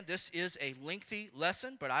this is a lengthy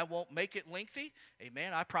lesson, but I won't make it lengthy.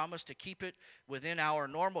 Amen. I promise to keep it within our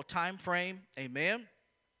normal time frame. Amen.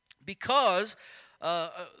 Because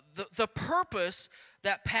the purpose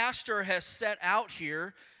that Pastor has set out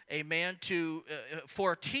here, amen,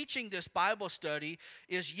 for teaching this Bible study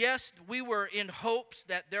is, yes, we were in hopes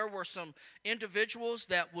that there were some individuals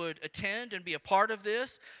that would attend and be a part of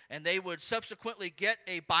this, and they would subsequently get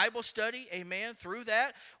a Bible study, amen, through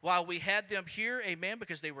that while we had them here, amen,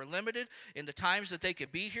 because they were limited in the times that they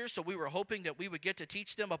could be here. So we were hoping that we would get to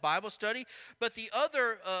teach them a Bible study. But the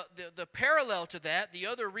other, the parallel to that, the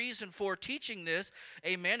other reason for teaching this,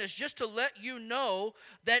 amen, is just to let you know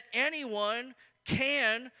that anyone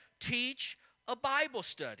can teach a Bible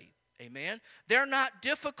study. Amen. They're not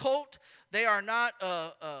difficult. They are not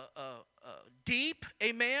deep.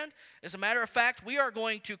 Amen. As a matter of fact, we are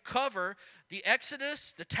going to cover the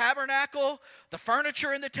Exodus, the tabernacle, the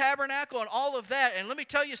furniture in the tabernacle, and all of that. And let me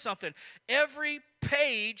tell you something. Every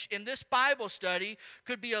page in this Bible study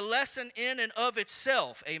could be a lesson in and of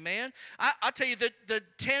itself. Amen. I'll tell you the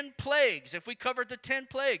 10 plagues, if we covered the 10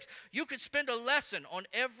 plagues, you could spend a lesson on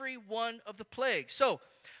every one of the plagues. So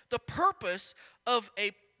the purpose of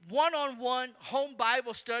a one-on-one home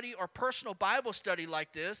Bible study or personal Bible study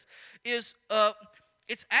like this is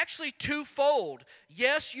it's actually twofold.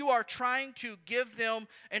 Yes, you are trying to give them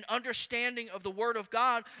an understanding of the Word of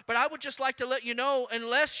God, but I would just like to let you know,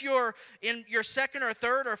 unless you're in your second or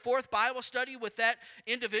third or fourth Bible study with that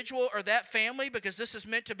individual or that family, because this is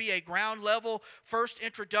meant to be a ground level first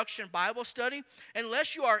introduction Bible study,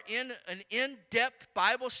 unless you are in an in-depth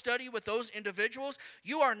Bible study with those individuals,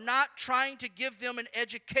 you are not trying to give them an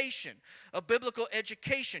education, a biblical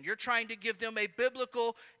education. You're trying to give them a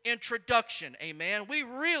biblical introduction. Amen.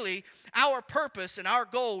 Our purpose and our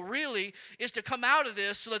goal really is to come out of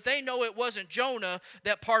this so that they know it wasn't Jonah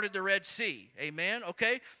that parted the Red Sea. Amen.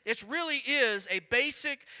 Okay? It really is a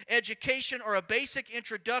basic education or a basic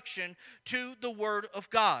introduction to the Word of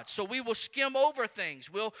God. So we will skim over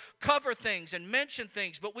things. We'll cover things and mention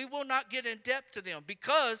things, but we will not get in depth to them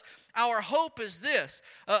because our hope is this.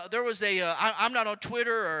 There was I'm not on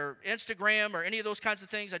Twitter or Instagram or any of those kinds of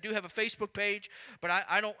things. I do have a Facebook page, but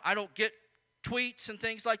I don't get tweets and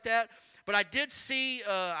things like that. But I did see,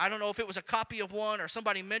 I don't know if it was a copy of one or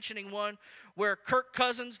somebody mentioning one, where Kirk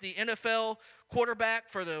Cousins, the NFL quarterback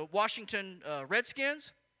for the Washington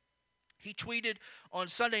Redskins, he tweeted on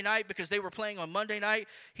Sunday night because they were playing on Monday night.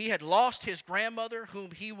 He had lost his grandmother,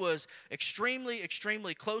 whom he was extremely,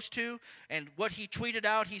 extremely close to. And what he tweeted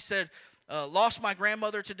out, he said, lost my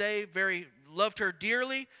grandmother today, loved her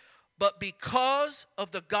dearly. But because of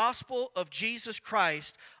the gospel of Jesus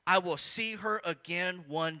Christ, I will see her again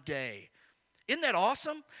one day. Isn't that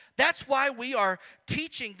awesome? That's why we are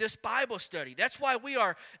teaching this Bible study. That's why we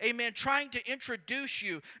are, amen, trying to introduce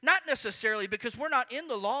you, not necessarily because we're not in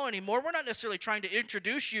the law anymore. We're not necessarily trying to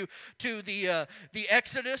introduce you to the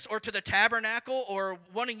Exodus or to the tabernacle or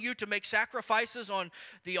wanting you to make sacrifices on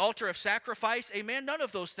the altar of sacrifice. Amen. None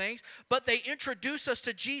of those things. But they introduce us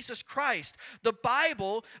to Jesus Christ. The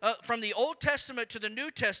Bible, from the Old Testament to the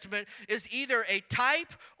New Testament, is either a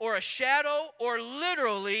type or a shadow or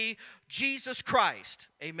literally Jesus Christ.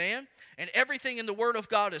 Amen. And everything in the Word of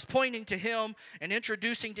God is pointing to Him and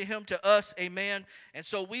introducing to Him to us. Amen. And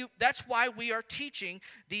so that's why we are teaching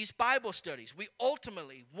these Bible studies. We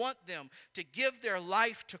ultimately want them to give their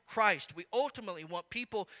life to Christ. We ultimately want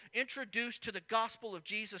people introduced to the gospel of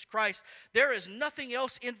Jesus Christ. There is nothing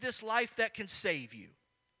else in this life that can save you.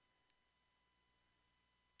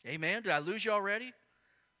 Amen. Did I lose you already?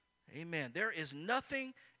 Amen. There is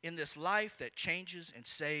nothing in this life that changes and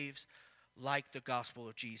saves like the gospel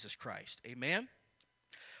of Jesus Christ. Amen.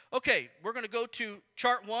 Okay, we're going to go to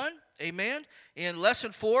chart 1. Amen. In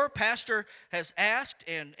lesson 4, Pastor has asked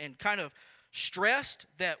and kind of stressed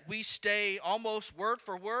that we stay almost word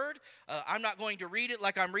for word. I'm not going to read it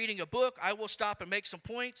like I'm reading a book. I will stop and make some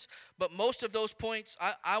points, but most of those points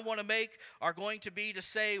I want to make are going to be to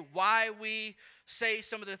say why we say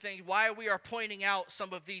some of the things, why we are pointing out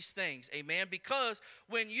some of these things. Amen. Because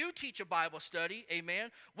when you teach a Bible study, amen,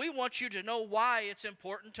 we want you to know why it's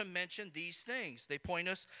important to mention these things. They point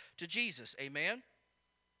us to Jesus. Amen.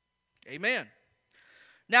 Amen.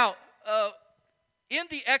 Now, in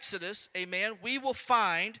the Exodus, amen, we will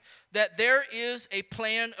find that there is a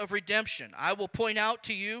plan of redemption. I will point out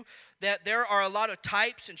to you that there are a lot of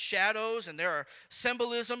types and shadows and there are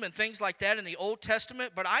symbolism and things like that in the Old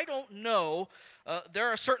Testament, but I don't know, there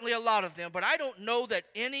are certainly a lot of them, but I don't know that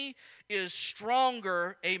any is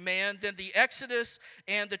stronger, amen, than the Exodus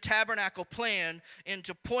and the tabernacle plan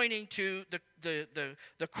into pointing to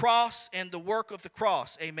the cross and the work of the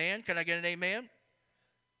cross. Amen. Can I get an amen?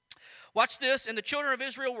 Watch this. And the children of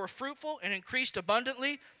Israel were fruitful and increased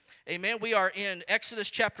abundantly. Amen. We are in Exodus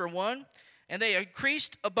chapter 1. And they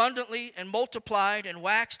increased abundantly and multiplied and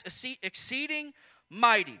waxed exceeding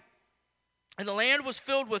mighty. And the land was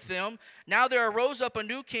filled with them. Now there arose up a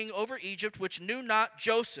new king over Egypt, which knew not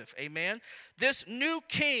Joseph. Amen. This new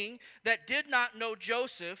king that did not know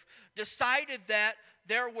Joseph decided that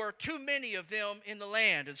there were too many of them in the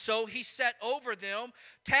land. And so he set over them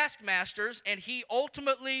taskmasters, and he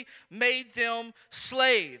ultimately made them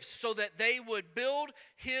slaves so that they would build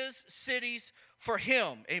his cities for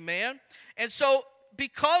him. Amen. And so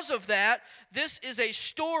because of that, this is a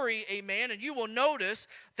story, amen, and you will notice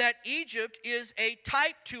that Egypt is a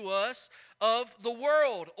type to us of the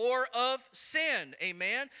world or of sin,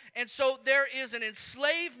 amen. And so there is an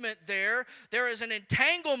enslavement there. There is an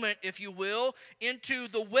entanglement, if you will, into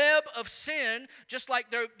the web of sin, just like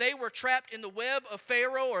they were trapped in the web of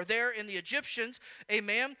Pharaoh or there in the Egyptians,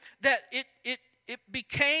 amen, that it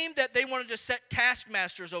became that they wanted to set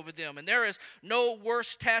taskmasters over them. And there is no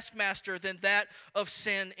worse taskmaster than that of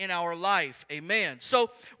sin in our life. Amen.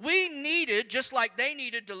 So we needed, just like they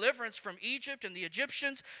needed deliverance from Egypt and the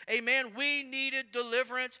Egyptians, amen, we needed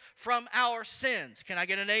deliverance from our sins. Can I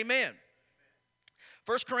get an amen?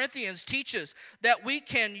 1 Corinthians teaches that we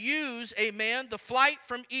can use, amen, the flight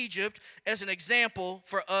from Egypt as an example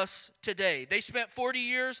for us today. They spent 40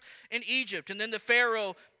 years in Egypt, and then the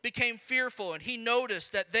Pharaoh became fearful, and he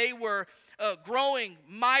noticed that they were growing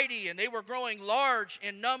mighty and they were growing large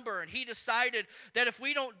in number, and he decided that if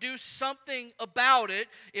we don't do something about it,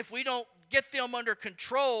 if we don't get them under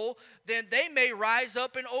control, then they may rise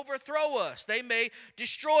up and overthrow us. They may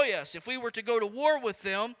destroy us. If we were to go to war with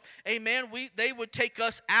them, amen, they would take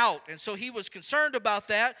us out. And so he was concerned about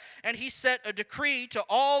that, and he set a decree to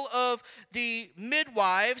all of the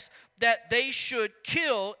midwives that they should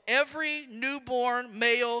kill every newborn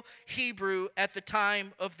male Hebrew at the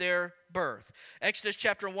time of their birth. Exodus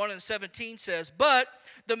chapter 1 and 17 says, "But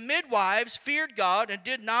the midwives feared God and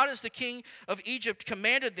did not as the king of Egypt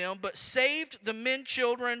commanded them, but saved the men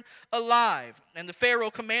children alive. And the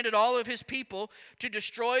Pharaoh commanded all of his people to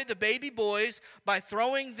destroy the baby boys by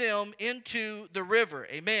throwing them into the river."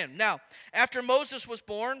 Amen. Now, after Moses was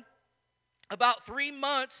born, about 3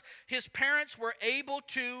 months, his parents were able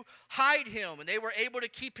to hide him, and they were able to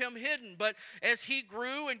keep him hidden. But as he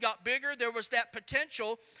grew and got bigger, there was that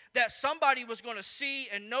potential that somebody was going to see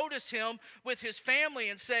and notice him with his family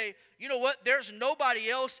and say, you know what, there's nobody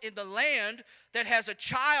else in the land that has a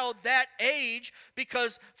child that age,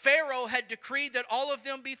 because Pharaoh had decreed that all of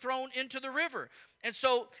them be thrown into the river. And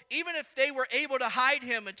so even if they were able to hide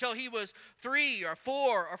him until he was 3 or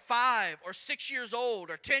 4 or 5 or 6 years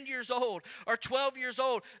old or 10 years old or 12 years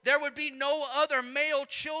old, there would be no other male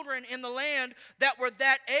children in the land that were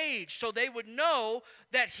that age. So they would know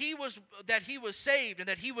that he was saved and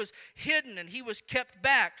that he was hidden and he was kept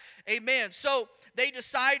back. Amen. So they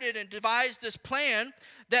decided and devised this plan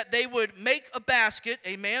that they would make a basket,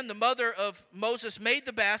 amen. The mother of Moses made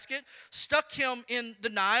the basket, stuck him in the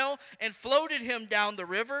Nile, and floated him down the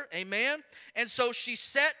river, amen. And so she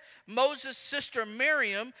set Moses' sister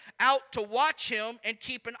Miriam out to watch him and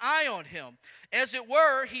keep an eye on him. As it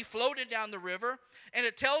were, he floated down the river, and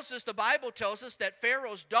it tells us, the Bible tells us, that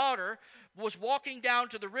Pharaoh's daughter was walking down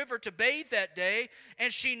to the river to bathe that day,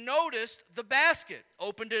 and she noticed the basket,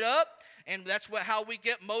 opened it up, and that's how we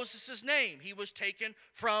get Moses' name. He was taken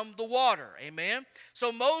from the water. Amen.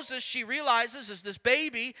 So Moses, she realizes, is this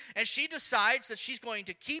baby, and she decides that she's going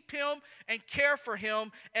to keep him and care for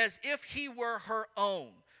him as if he were her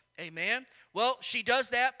own. Amen. Well, she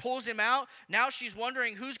does that, pulls him out. Now she's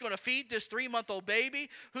wondering who's going to feed this 3-month-old baby,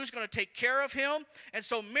 who's going to take care of him. And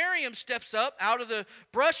so Miriam steps up out of the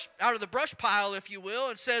brush pile, if you will,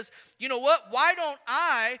 and says, you know what? Why don't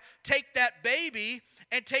I take that baby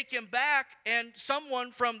and take him back, and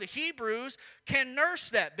someone from the Hebrews can nurse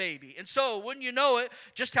that baby? And so, wouldn't you know it,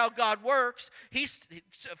 just how God works,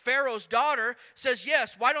 Pharaoh's daughter says,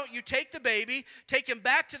 yes, why don't you take the baby, take him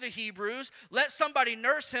back to the Hebrews, let somebody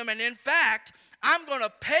nurse him, and in fact, I'm going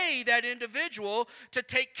to pay that individual to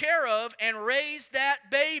take care of and raise that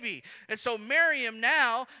baby. And so Miriam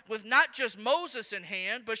now, with not just Moses in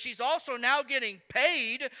hand, but she's also now getting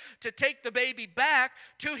paid to take the baby back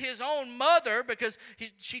to his own mother, because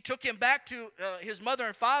she took him back to his mother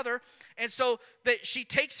and father. And so that she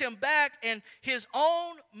takes him back, and his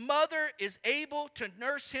own mother is able to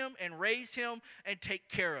nurse him and raise him and take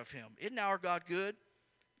care of him. Isn't our God good?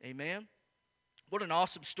 Amen. What an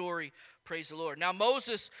awesome story. Praise the Lord. Now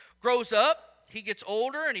Moses grows up. He gets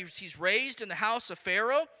older, and he's raised in the house of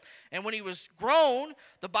Pharaoh. And when he was grown,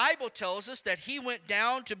 the Bible tells us that he went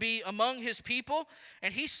down to be among his people,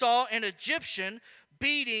 and he saw an Egyptian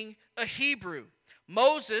beating a Hebrew.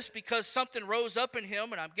 Moses, because something rose up in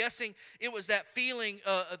him, and I'm guessing it was that feeling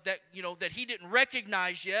that he didn't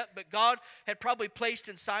recognize yet, but God had probably placed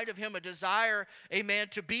inside of him a desire, amen,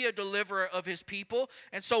 to be a deliverer of his people.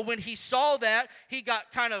 And so when he saw that, he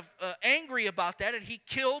got kind of angry about that, and he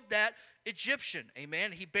killed that Egyptian,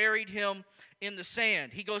 amen. He buried him in the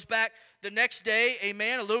sand. He goes back the next day,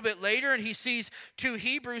 amen, a little bit later, and he sees two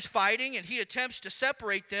Hebrews fighting, and he attempts to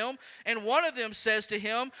separate them. And one of them says to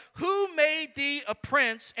him, "Who made thee a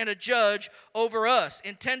prince and a judge over us?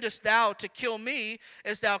 Intendest thou to kill me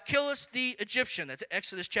as thou killest the Egyptian?" That's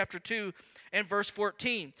Exodus chapter 2 and verse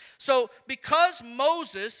 14. So because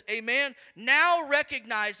Moses, amen, now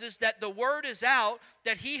recognizes that the word is out,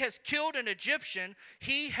 that he has killed an Egyptian,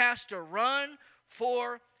 he has to run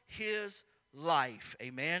for his life,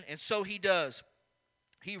 amen. And so he does.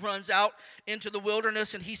 He runs out into the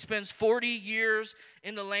wilderness, and he spends 40 years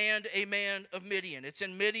in the land, amen, of Midian. It's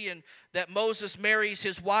in Midian that Moses marries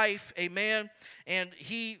his wife, amen, and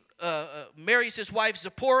he marries his wife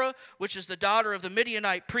Zipporah, which is the daughter of the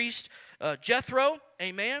Midianite priest Jethro,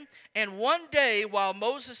 amen. And one day, while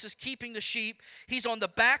Moses is keeping the sheep, he's on the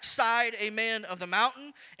backside, amen, of the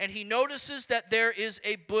mountain, and he notices that there is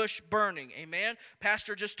a bush burning, amen.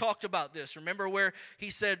 Pastor just talked about this. Remember where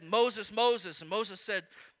he said, "Moses, Moses," and Moses said,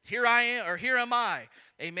 "Here I am," or "Here am I,"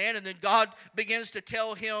 amen. And then God begins to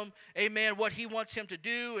tell him, amen, what he wants him to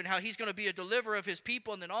do and how he's going to be a deliverer of his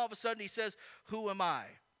people. And then all of a sudden he says, "Who am I?"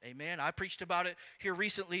 Amen. I preached about it here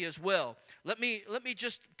recently as well. Let me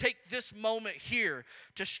just take this moment here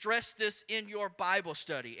to stress this in your Bible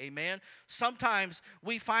study. Amen. Sometimes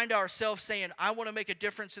we find ourselves saying, "I want to make a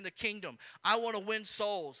difference in the kingdom. I want to win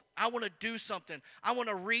souls. I want to do something. I want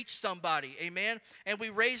to reach somebody." Amen. And we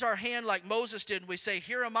raise our hand like Moses did, and we say,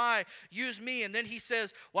 "Here am I, use me." And then he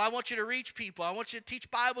says, "Well, I want you to reach people. I want you to teach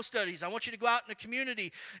Bible studies. I want you to go out in the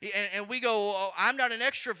community." And we go, "Oh, I'm not an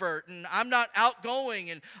extrovert, and I'm not outgoing,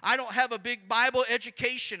 and I don't have a big Bible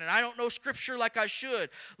education, and I don't know Scripture like I should."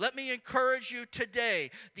 Let me encourage you today.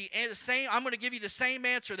 I'm going to give you the same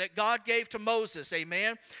answer that God gave to Moses,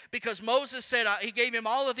 amen? Because Moses said, he gave him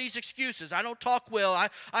all of these excuses. "I don't talk well.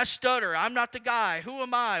 I stutter. I'm not the guy. Who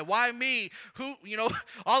am I? Why me?"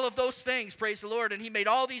 All of those things, praise the Lord. And he made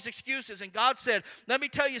all these excuses, and God said, "Let me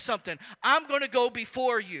tell you something. I'm going to go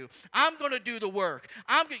before you. I'm going to do the work.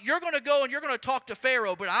 You're going to go and you're going to talk to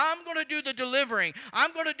Pharaoh, but I'm going to do the delivering.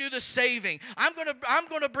 I'm going to do the saving. I'm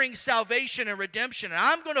going to bring salvation and redemption, and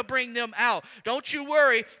I'm going to bring them out. Don't you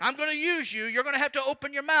worry. I'm going to use you. You're going to have to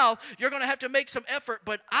open your mouth. You're going to have to make some effort,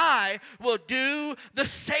 but I will do the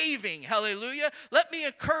saving." Hallelujah. Let me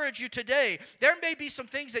encourage you today. There may be some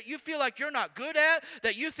things that you feel like you're not good at,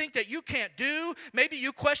 that you think that you can't do. Maybe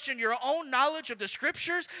you question your own knowledge of the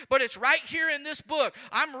Scriptures, but it's right here in this book.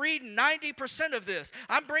 I'm reading 90% of this.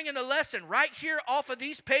 I'm bringing the lesson right here off of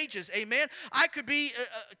these pages. Amen. I could be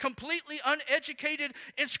completely uneducated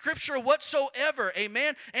in Scripture whatsoever,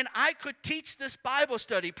 amen, and I could teach this Bible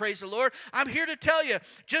study, praise the Lord. I'm here to tell you,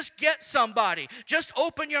 just get somebody, just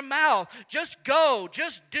open your mouth, just go,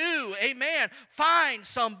 just do, amen. Find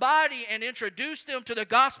somebody and introduce them to the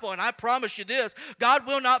gospel, and I promise you this, God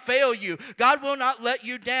will not fail you. God will not let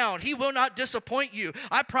you down. He will not disappoint you.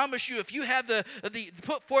 I promise you, if you have the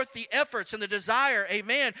put forth the efforts and the desire,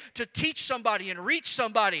 amen, to teach somebody and reach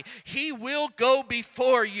somebody, He will go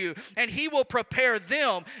before you, and He will prepare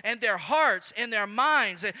them and their hearts and their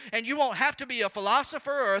minds, and you won't have to be a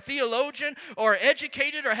philosopher or a theologian or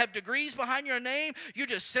educated or have degrees behind your name. You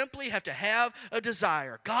just simply have to have a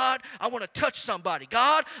desire. God, I want to touch somebody.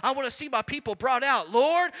 God, I want to see my people brought out.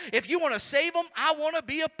 Lord, if you want to save them, I want to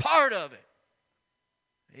be a part of it.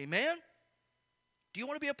 Amen? Do you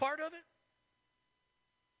want to be a part of it?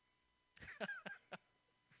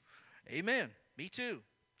 Amen. Me too.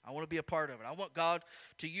 I want to be a part of it. I want God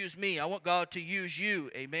to use me. I want God to use you.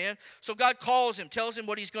 Amen. So God calls him, tells him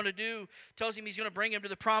what he's going to do, tells him he's going to bring him to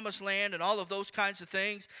the promised land and all of those kinds of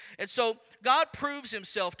things. And so God proves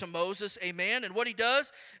himself to Moses. Amen. And what he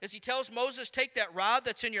does is he tells Moses, take that rod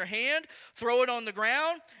that's in your hand, throw it on the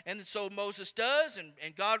ground. And so Moses does,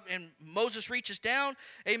 and Moses reaches down.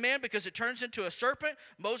 Amen. Because it turns into a serpent.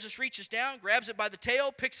 Moses reaches down, grabs it by the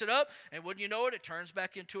tail, picks it up, and wouldn't you know it, it turns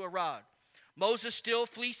back into a rod. Moses still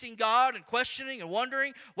fleecing God and questioning and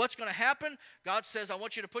wondering what's going to happen. God says, I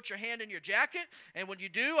want you to put your hand in your jacket, and when you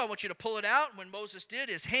do, I want you to pull it out. And when Moses did,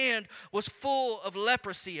 his hand was full of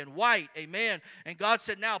leprosy and white, amen. And God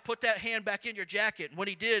said, now put that hand back in your jacket. And when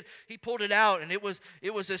he did, he pulled it out, and it was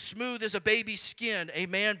as smooth as a baby's skin,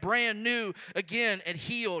 amen, brand new again and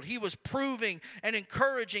healed. He was proving and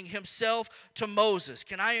encouraging himself to Moses.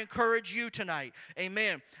 Can I encourage you tonight?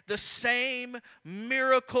 Amen. The same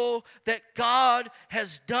miracle that God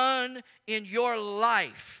has done in your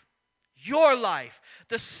life,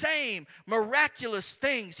 the same miraculous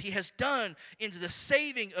things he has done into the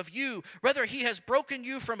saving of you, whether he has broken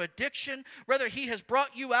you from addiction, whether he has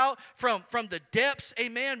brought you out from the depths,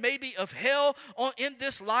 amen, maybe of hell in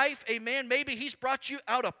this life, amen, maybe he's brought you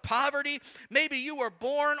out of poverty, maybe you were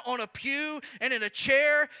born on a pew and in a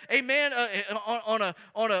chair, amen, on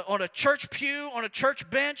a church pew, on a church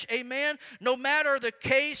bench, amen. No matter the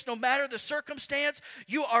case, no matter the circumstance,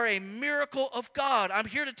 you are a miracle of God. I'm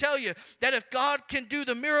here to tell you that if God can do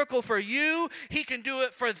the miracle for you, he can do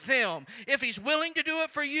it for them. If he's willing to do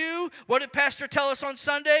it for you, what did Pastor tell us on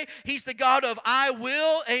Sunday? He's the God of I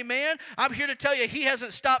will, amen. I'm here to tell you, he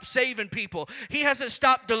hasn't stopped saving people. He hasn't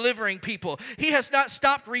stopped delivering people. He has not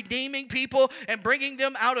stopped redeeming people and bringing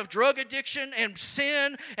them out of drug addiction and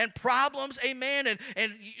sin and problems, amen.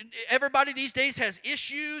 And everybody these days has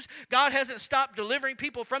issues. God hasn't stopped delivering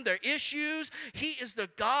people from their issues. He is the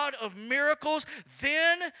God of miracles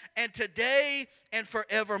then and today and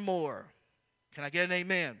forevermore. Can I get an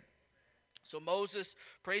amen? So Moses,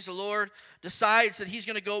 praise the Lord, decides that he's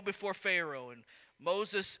going to go before Pharaoh. And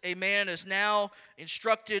Moses, amen, is now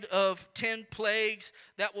instructed of 10 plagues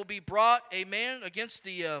that will be brought, amen, against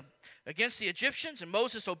the Egyptians. And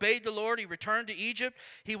Moses obeyed the Lord. He returned to Egypt.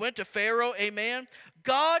 He went to Pharaoh, amen.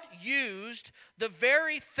 God used the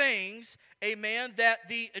very things, amen, that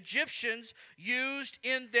the Egyptians used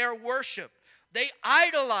in their worship. They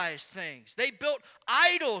idolized things. They built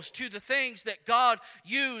idols to the things that God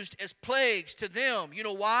used as plagues to them. You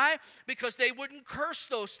know why? Because they wouldn't curse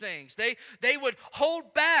those things. They would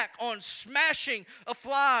hold back on smashing a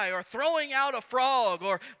fly or throwing out a frog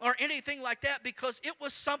or anything like that because it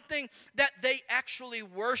was something that they actually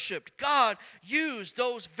worshiped. God used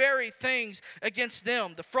those very things against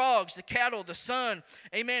them. The frogs, the cattle, the sun,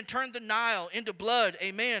 amen, turned the Nile into blood,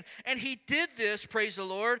 amen. And he did this, praise the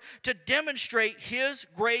Lord, to demonstrate his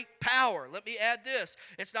great power. Let me add this.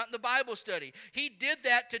 It's not in the Bible study. He did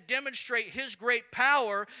that to demonstrate his great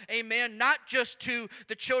power, amen, not just to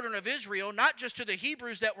the children of Israel, not just to the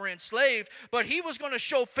Hebrews that were enslaved, but he was going to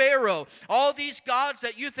show Pharaoh, all these gods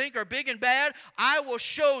that you think are big and bad, I will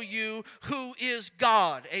show you who is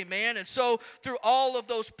God, amen. And so through all of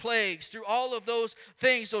those plagues, through all of those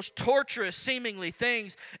things, those torturous seemingly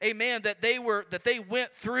things, amen, that they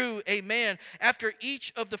went through, amen, after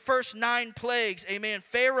each of the first 9 plagues, amen,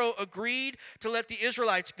 Pharaoh agreed to let the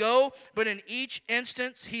Israelites go, but in each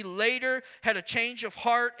instance, he later had a change of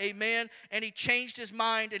heart, amen, and he changed his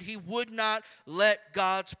mind and he would not let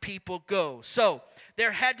God's people go. So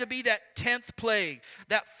there had to be that 10th plague,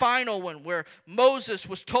 that final one where Moses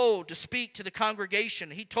was told to speak to the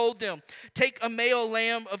congregation. He told them, take a male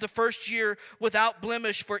lamb of the first year without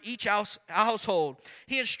blemish for each household.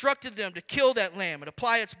 He instructed them to kill that lamb and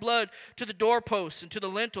apply its blood to the doorposts and to the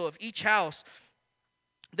lintel of each house.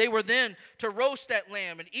 They were then to roast that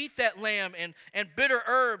lamb and eat that lamb and bitter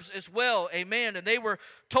herbs as well, amen. And they were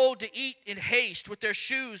told to eat in haste with their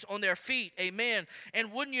shoes on their feet, amen.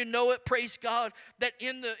 And wouldn't you know it, praise God, that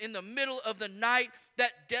in the middle of the night,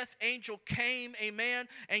 that death angel came, amen,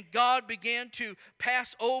 and God began to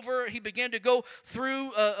pass over. He began to go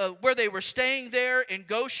through where they were staying there in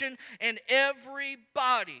Goshen, and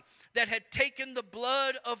everybody that had taken the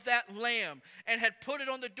blood of that lamb and had put it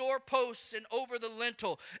on the doorposts and over the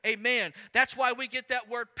lintel. Amen. That's why we get that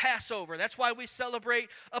word Passover. That's why we celebrate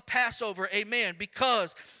a Passover. Amen.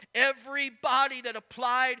 Because everybody that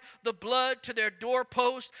applied the blood to their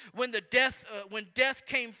doorpost when death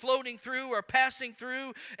came floating through or passing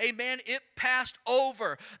through, amen, it passed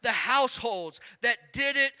over the households that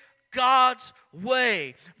did it God's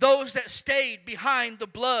way. Those that stayed behind the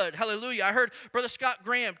blood. Hallelujah. I heard Brother Scott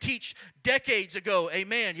Graham teach decades ago.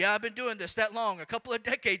 Amen. Yeah, I've been doing this that long, a couple of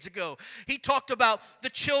decades ago. He talked about the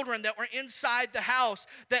children that were inside the house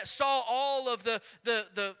that saw all of the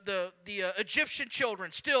Egyptian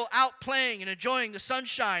children still out playing and enjoying the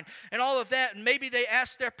sunshine and all of that. And maybe they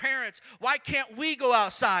asked their parents, why can't we go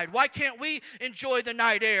outside? Why can't we enjoy the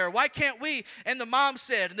night air? Why can't we? And the mom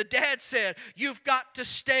said, and the dad said, you've got to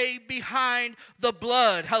stay behind the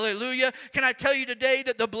blood. Hallelujah. Can I tell you today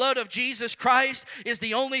that the blood of Jesus Christ is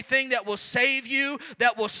the only thing that will save you,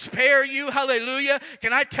 that will spare you? Hallelujah.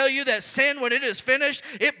 Can I tell you that sin, when it is finished,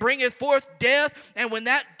 it bringeth forth death, and when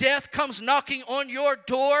that death comes knocking on your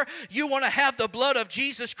door, you want to have the blood of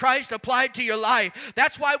Jesus Christ applied to your life.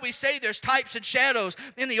 That's why we say there's types and shadows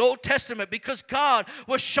in the Old Testament, because God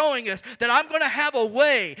was showing us that I'm going to have a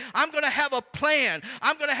way, I'm going to have a plan,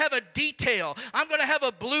 I'm going to have a detail, I'm going to have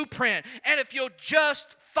a blueprint, and if you'll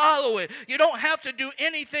just follow it. You don't have to do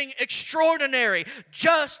anything extraordinary.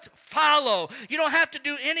 Just follow. You don't have to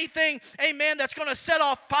do anything, amen, that's going to set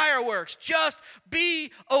off fireworks. Just be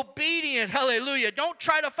obedient. Hallelujah. Don't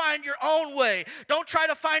try to find your own way. Don't try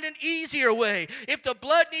to find an easier way. If the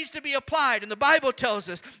blood needs to be applied, and the Bible tells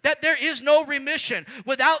us that there is no remission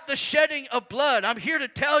without the shedding of blood, I'm here to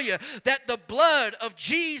tell you that the blood of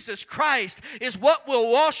Jesus Christ is what will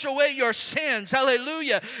wash away your sins.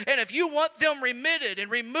 Hallelujah. And if you want them remitted and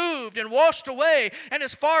removed and washed away, and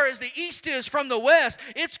as far as the east is from the west,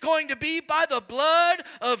 it's going to be by the blood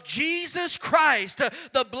of Jesus Christ,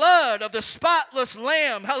 the blood of the spotless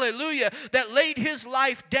Lamb, hallelujah, that laid his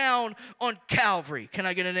life down on Calvary. Can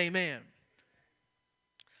I get an amen?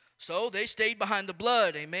 So they stayed behind the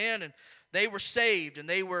blood, amen, and they were saved, and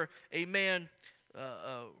they were, amen,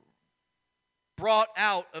 brought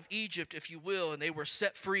out of Egypt, if you will, and they were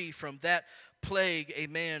set free from that plague,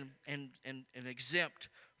 amen, and exempt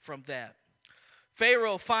from that.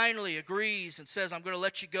 Pharaoh finally agrees and says, I'm going to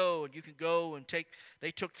let you go, and you can go and take. They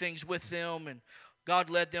took things with them, and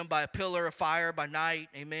God led them by a pillar of fire by night,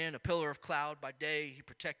 amen, a pillar of cloud by day. He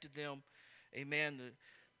protected them, amen. The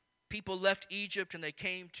people left Egypt, and they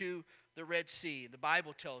came to the Red Sea. The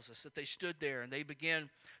Bible tells us that they stood there, and they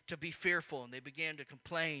began to be fearful, and they began to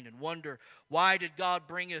complain and wonder, why did God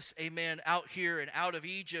bring us, amen, out here and out of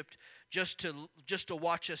Egypt just to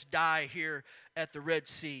watch us die here at the Red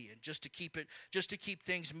Sea, and just to keep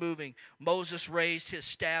things moving? Moses raised his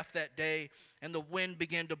staff that day, and the wind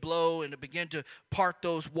began to blow, and it began to part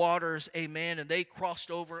those waters, amen, and they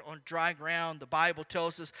crossed over on dry ground. The Bible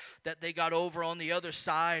tells us that they got over on the other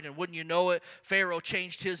side, and wouldn't you know it, Pharaoh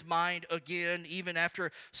changed his mind again, even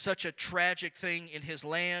after such a tragic thing in his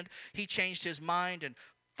land. He changed his mind and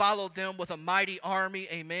followed them with a mighty army,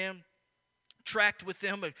 amen. Tracked with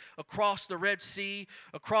them across the Red Sea,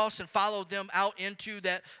 across and followed them out into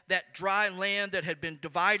that dry land that had been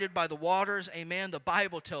divided by the waters. Amen. The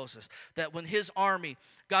Bible tells us that when his army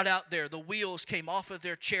got out there, the wheels came off of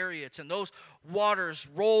their chariots, and those waters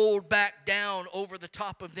rolled back down over the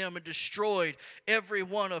top of them and destroyed every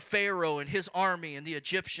one of Pharaoh and his army and the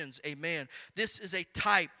Egyptians. Amen. This is a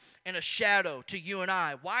type and a shadow to you and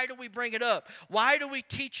I. Why do we bring it up? Why do we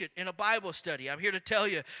teach it in a Bible study? I'm here to tell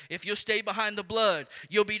you, if you'll stay behind the blood,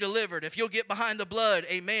 you'll be delivered. If you'll get behind the blood,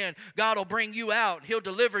 amen, God will bring you out. He'll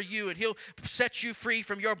deliver you, and he'll set you free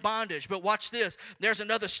from your bondage. But watch this. There's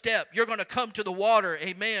another step. You're going to come to the water,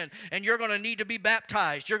 amen, and you're going to need to be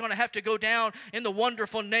baptized. You're going to have to go down in the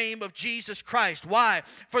wonderful name of Jesus Christ. Why?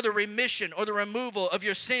 For the remission or the removal of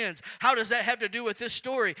your sins. How does that have to do with this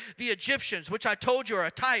story? The Egyptians, which I told you are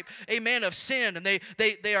a type, amen, of sin, and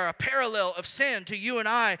they are a parallel of sin to you and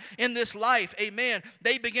I in this life, amen.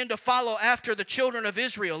 They begin to follow after the children of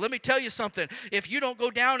Israel. Let me tell you something. If you don't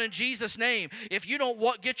go down in Jesus' name, if you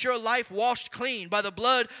don't get your life washed clean by the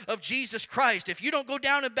blood of Jesus Christ, if you don't go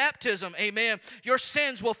down in baptism, amen, your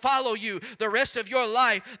sins will follow you the rest of your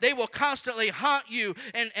life. They will constantly haunt you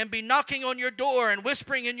and be knocking on your door and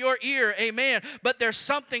whispering in your ear, amen. But there's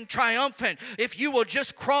something triumphant if you will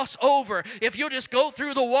just cross over, if you'll just go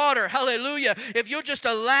through the water, hallelujah, if you'll just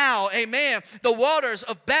allow, amen, the waters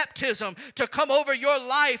of baptism to come over your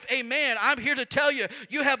life, amen. I'm here to tell you,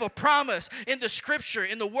 you have a promise in the scripture,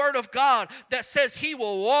 in the word of God, that says he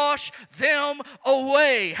will wash them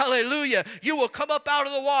away, hallelujah. You will come up out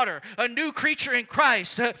of the water, a new creature in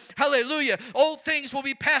Christ, hallelujah. Old things will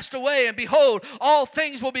be passed away, and behold, all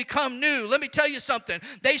things will become new. Let me tell you something.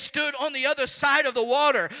 They stood on the other side of the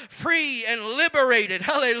water, free and liberated,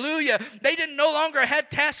 hallelujah. They didn't no longer had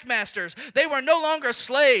taskmasters. They were no longer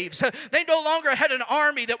slaves. They no longer had an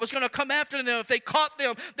army that was going to come after them. If they caught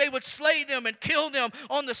them, they would slay them and kill them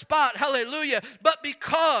on the spot, hallelujah. But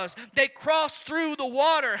because they crossed through the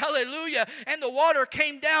water, hallelujah, and the water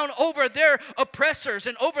came down over their oppressors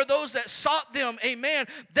and over those that sought them, amen,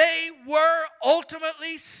 they were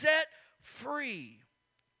ultimately set free.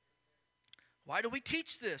 Why do we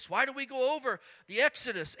teach this? Why do we go over the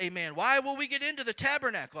Exodus? Amen. Why will we get into the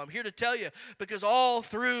tabernacle? I'm here to tell you, because all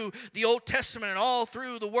through the Old Testament and all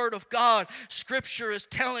through the Word of God, Scripture is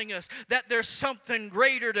telling us that there's something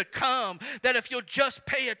greater to come, that if you'll just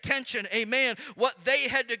pay attention, amen, what they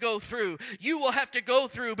had to go through, you will have to go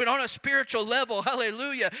through, but on a spiritual level,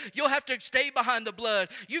 hallelujah, you'll have to stay behind the blood.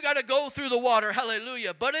 You got to go through the water,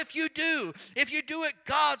 hallelujah. But if you do it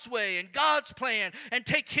God's way and God's plan and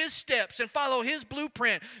take His steps and follow His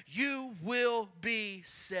blueprint, you will be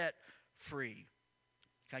set free.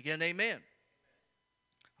 Can I get an amen?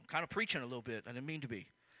 I'm kind of preaching a little bit. I didn't mean to be.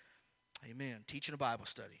 Amen. Teaching a Bible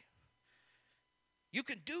study. You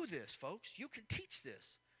can do this, folks. You can teach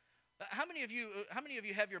this. How many of you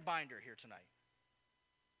have your binder here tonight?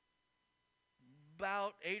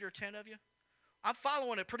 About 8 or 10 of you? I'm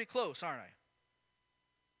following it pretty close, aren't I?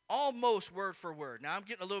 Almost word for word. Now, I'm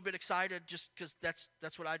getting a little bit excited just because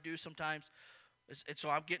that's what I do sometimes. And so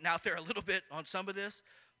I'm getting out there a little bit on some of this.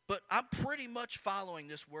 But I'm pretty much following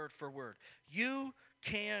this word for word. You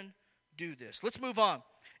can do this. Let's move on.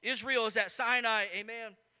 Israel is at Sinai.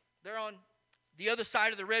 Amen. They're on the other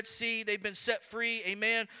side of the Red Sea. They've been set free.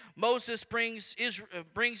 Amen. Moses brings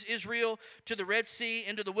Israel to the Red Sea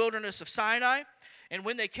into the wilderness of Sinai. And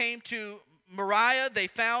when they came to Moriah, they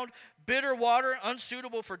found bitter water,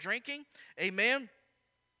 unsuitable for drinking. Amen.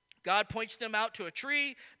 God points them out to a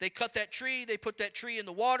tree. They cut that tree. They put that tree in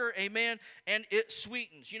the water. Amen. And it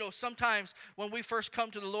sweetens. You know, sometimes when we first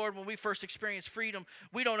come to the Lord, when we first experience freedom,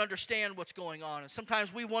 we don't understand what's going on. And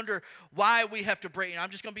sometimes we wonder why we have to break. And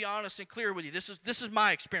I'm just going to be honest and clear with you. This is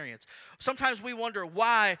my experience. Sometimes we wonder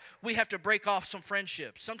why we have to break off some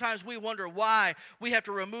friendships. Sometimes we wonder why we have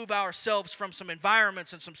to remove ourselves from some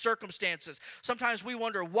environments and some circumstances. Sometimes we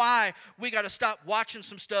wonder why we got to stop watching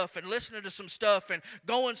some stuff and listening to some stuff and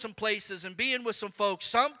going some places and being with some folks.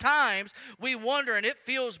 Sometimes we wonder and it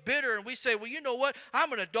feels bitter and we say, well, you know what?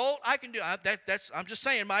 I'm an adult. I can do that's I'm just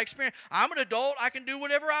saying my experience. I'm an adult. I can do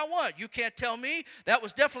whatever I want. You can't tell me. That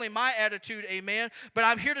was definitely my attitude, amen. But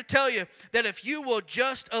I'm here to tell you that if you will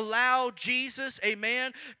just allow Jesus,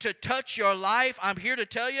 amen, to touch your life, I'm here to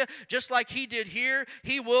tell you, just like He did here,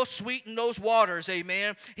 He will sweeten those waters,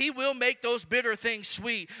 amen. He will make those bitter things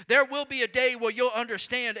sweet. There will be a day where you'll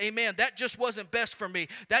understand, amen, that just wasn't best for me.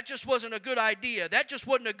 That just wasn't a good idea. That just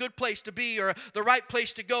wasn't a good place to be or the right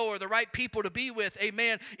place to go or the right people to be with,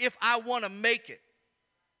 amen, if I want to make it.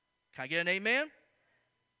 Can I get an amen?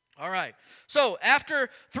 All right. So after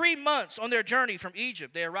 3 months on their journey from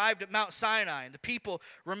Egypt, they arrived at Mount Sinai, and the people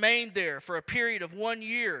remained there for a period of 1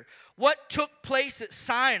 year. What took place at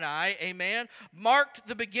Sinai, amen, marked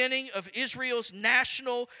the beginning of Israel's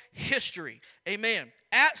national history. Amen.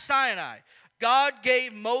 At Sinai, God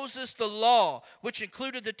gave Moses the law, which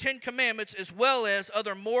included the 10 Commandments as well as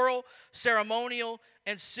other moral, ceremonial,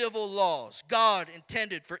 and civil laws. God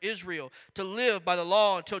intended for Israel to live by the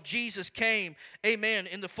law until Jesus came, amen,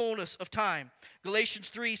 in the fullness of time. Galatians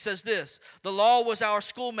 3 says this, the law was our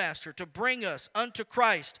schoolmaster to bring us unto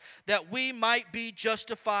Christ that we might be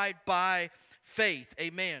justified by faith.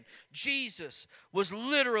 Amen. Jesus was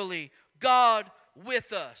literally God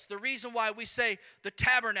with us. The reason why we say the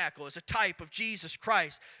tabernacle is a type of Jesus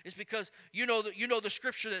Christ is because you know the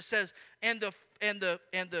scripture that says and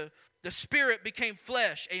the Spirit became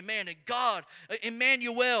flesh, amen, and God,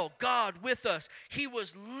 Emmanuel, God with us. He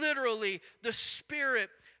was literally the Spirit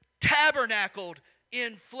tabernacled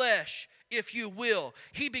in flesh, if you will.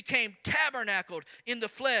 He became tabernacled in the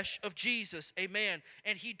flesh of Jesus, amen,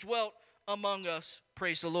 and He dwelt among us,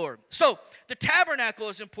 praise the Lord. So the tabernacle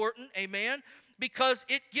is important, amen, because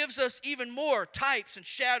it gives us even more types and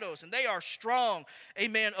shadows, and they are strong,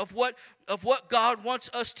 amen, of what God wants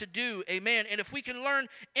us to do, amen. And if we can learn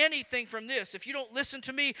anything from this, if you don't listen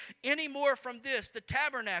to me anymore from this, the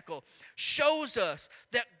tabernacle shows us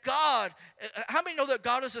that God, how many know that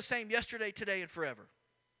God is the same yesterday, today, and forever?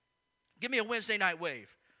 Give me a Wednesday night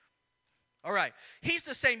wave. All right. He's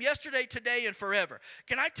the same yesterday, today, and forever.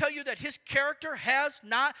 Can I tell you that His character has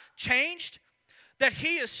not changed? That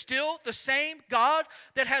He is still the same God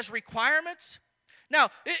that has requirements? Now,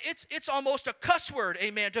 it's almost a cuss word,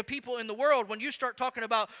 amen, to people in the world. When you start talking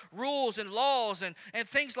about rules and laws and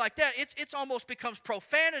things like that, it's almost becomes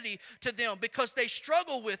profanity to them because they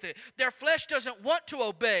struggle with it. Their flesh doesn't want to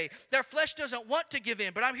obey. Their flesh doesn't want to give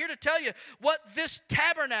in. But I'm here to tell you what this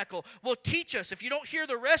tabernacle will teach us. If you don't hear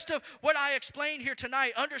the rest of what I explained here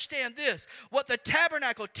tonight, understand this. What the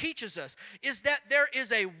tabernacle teaches us is that there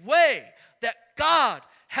is a way that God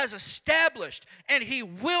has established, and He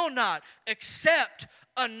will not accept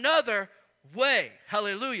another way.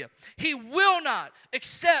 Hallelujah. He will not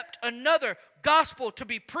accept another gospel to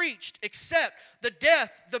be preached except the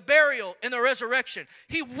death, the burial, and the resurrection.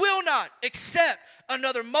 He will not accept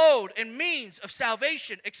another mode and means of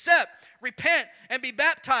salvation except repent and be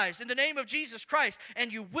baptized in the name of Jesus Christ,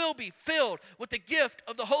 and you will be filled with the gift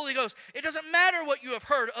of the Holy Ghost. It doesn't matter what you have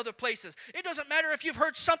heard other places. It doesn't matter if you've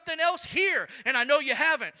heard something else here, and I know you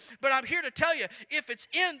haven't, but I'm here to tell you, if it's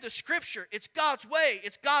in the Scripture, it's God's way,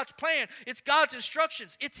 it's God's plan, it's God's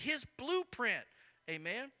instructions, it's His blueprint.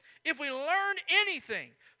 Amen? If we learn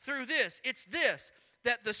anything through this, it's this,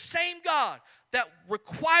 that the same God that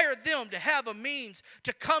required them to have a means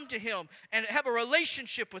to come to Him and have a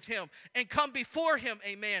relationship with Him and come before Him,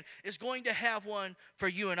 amen, is going to have one for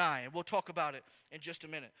you and I. And we'll talk about it in just a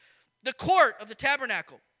minute. The court of the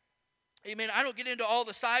tabernacle. Amen. I don't get into all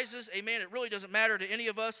the sizes. Amen. It really doesn't matter to any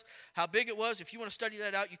of us how big it was. If you want to study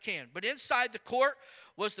that out, you can. But inside the court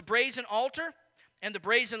was the brazen altar and the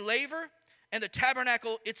brazen laver and the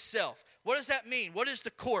tabernacle itself. What does that mean? What is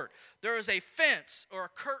the court? There is a fence or a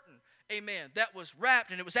curtain, amen, that was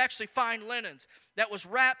wrapped, and it was actually fine linens, that was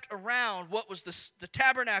wrapped around what was the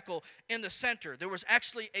tabernacle in the center. There was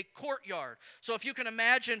actually a courtyard. So if you can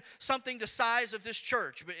imagine something the size of this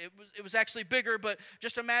church, but it was actually bigger, but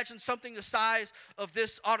just imagine something the size of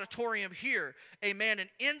this auditorium here, amen. And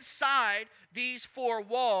inside these four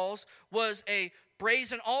walls was a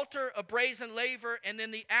brazen altar, a brazen laver, and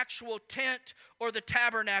then the actual tent or the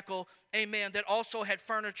tabernacle, amen, that also had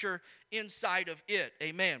furniture inside of it,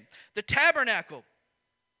 amen. The tabernacle,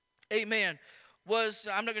 amen, was,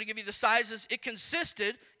 I'm not going to give you the sizes, it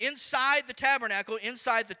consisted, inside the tabernacle,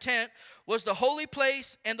 inside the tent, was the holy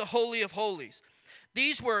place and the holy of holies.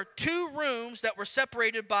 These were two rooms that were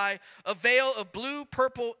separated by a veil of blue,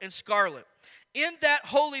 purple, and scarlet. In that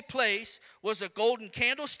holy place was a golden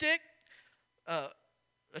candlestick,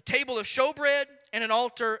 a table of showbread, and an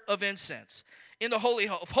altar of incense. In the Holy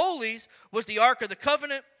of Holies was the Ark of the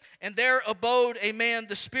Covenant, and there abode, amen,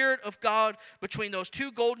 the Spirit of God between those two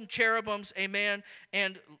golden cherubims, amen,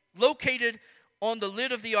 and located on the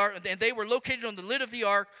lid of the ark, and they were located on the lid of the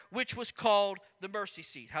ark, which was called the mercy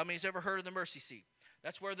seat. How many's ever heard of the mercy seat?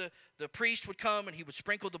 That's where the priest would come and he would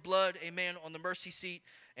sprinkle the blood, amen, on the mercy seat,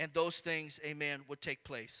 and those things, amen, would take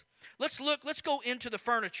place. Let's go into the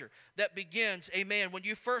furniture that begins, amen. When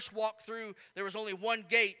you first walk through, there was only one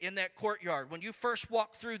gate in that courtyard. When you first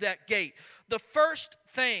walk through that gate, the first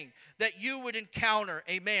thing that you would encounter,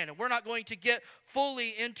 amen, and we're not going to get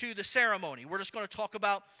fully into the ceremony. We're just going to talk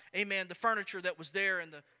about, amen, the furniture that was there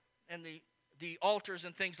and the altars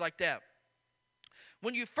and things like that.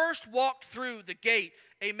 When you first walked through the gate,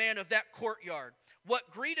 amen, of that courtyard, what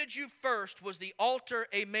greeted you first was the altar,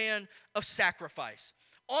 amen, of sacrifice.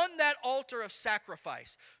 On that altar of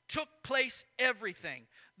sacrifice took place everything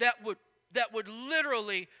that would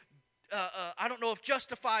literally, I don't know if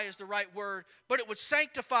justify is the right word, but it would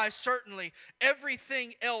sanctify certainly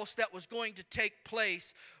everything else that was going to take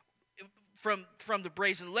place from the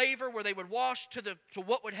brazen laver where they would wash to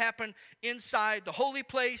what would happen inside the holy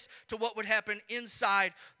place to what would happen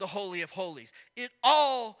inside the Holy of Holies. It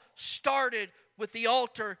all started with the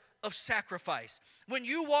altar of sacrifice. When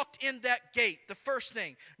you walked in that gate, the first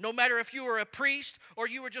thing, no matter if you were a priest or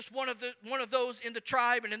you were just one of those in the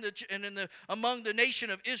tribe and among the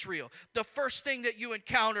nation of Israel, the first thing that you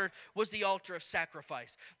encountered was the altar of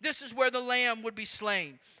sacrifice. This is where the lamb would be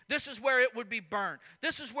slain. This is where it would be burnt.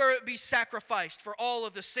 This is where it would be sacrificed for all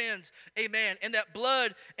of the sins, amen, and that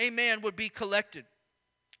blood, amen, would be collected.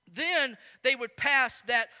 Then they would pass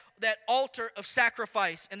that altar of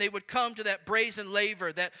sacrifice, and they would come to that brazen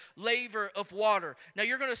laver, that laver of water. Now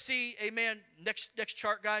you're going to see, amen, next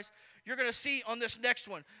chart, guys. You're going to see on this next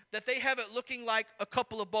one that they have it looking like a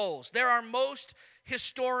couple of bowls. There are most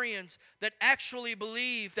historians that actually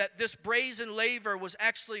believe that this brazen laver was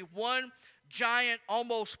actually one giant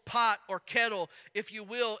almost pot or kettle, if you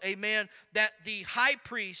will, amen, that the high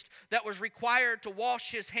priest that was required to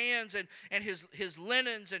wash his hands and his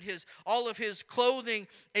linens and all of his clothing,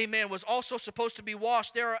 amen, was also supposed to be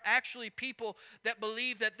washed. There are actually people that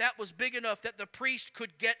believe that was big enough that the priest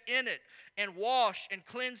could get in it and wash and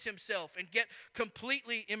cleanse himself and get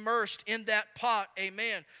completely immersed in that pot,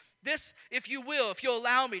 amen. This, if you will, if you'll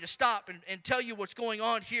allow me to stop and tell you what's going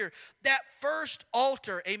on here, that first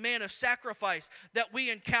altar, amen, of sacrifice that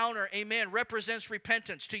we encounter, amen, represents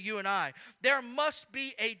repentance to you and I. There must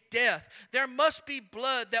be a death. There must be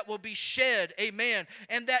blood that will be shed, amen,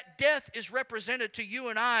 and that death is represented to you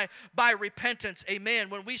and I by repentance,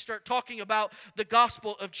 amen, when we start talking about the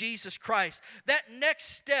gospel of Jesus Christ. That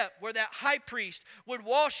next step where that high priest would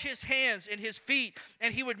wash his hands and his feet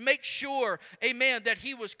and he would make sure, amen, that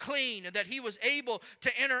he was clean clean and that he was able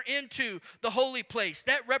to enter into the holy place.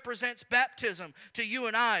 That represents baptism to you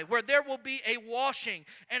and I, where there will be a washing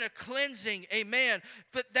and a cleansing, amen.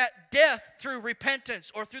 But that death through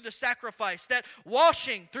repentance or through the sacrifice, that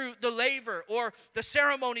washing through the laver or the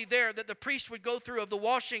ceremony there that the priest would go through of the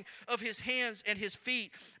washing of his hands and his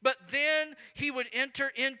feet. But then he would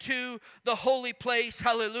enter into the holy place,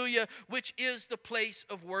 hallelujah, which is the place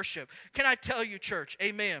of worship. Can I tell you, church,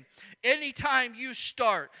 amen, anytime you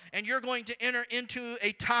start and you're going to enter into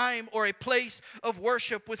a time or a place of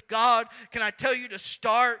worship with God, can I tell you to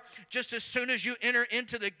start just as soon as you enter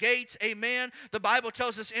into the gates, amen. The Bible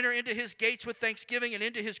tells us enter into his gates with thanksgiving and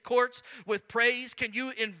into his courts with praise. Can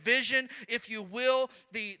you envision, if you will,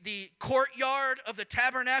 the courtyard of the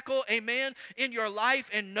tabernacle, amen, in your life,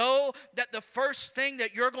 and know that the first thing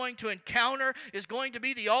that you're going to encounter is going to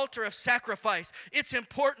be the altar of sacrifice. It's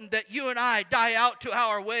important that you and I die out to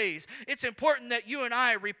our ways. It's important that you and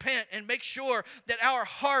I repent and make sure that our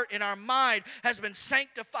heart and our mind has been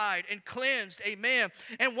sanctified and cleansed, amen.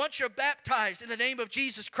 And once you're baptized in the name of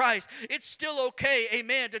Jesus Christ, it's still okay,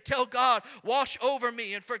 amen, to tell God, wash over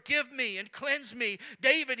me and forgive me and cleanse me.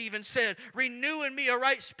 David even said, renew in me a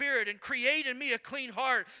right spirit and create in me a clean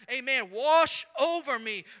heart, amen. Wash over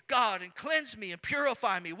me, God, and cleanse me and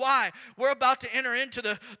purify me. Why? We're about to enter into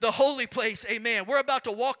the holy place, amen. We're about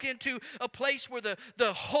to walk into a place where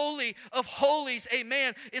the holy of holies,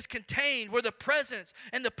 amen, is contained, where the presence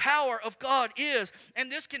and the power of God is.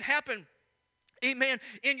 And this can happen, amen,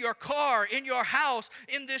 in your car, in your house,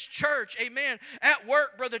 in this church, amen, at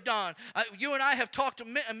work, Brother Don. You and I have talked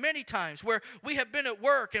many times where we have been at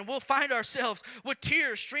work and we'll find ourselves with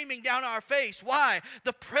tears streaming down our face. Why?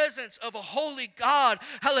 The presence of a holy God,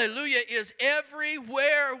 hallelujah, is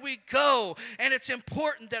everywhere we go. And it's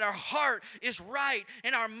important that our heart is right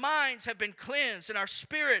and our minds have been cleansed and our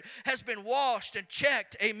spirit has been washed and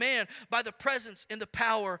checked, amen, by the presence and the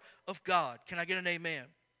power of God. Can I get an amen?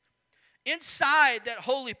 Inside that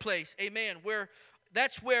holy place, amen,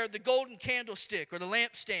 that's where the golden candlestick or the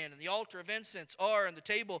lampstand and the altar of incense are, and the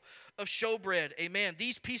table of showbread, amen.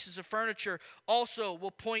 These pieces of furniture also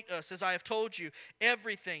will point us, as I have told you,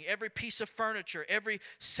 everything, every piece of furniture, every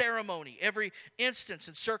ceremony, every instance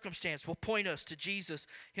and circumstance will point us to Jesus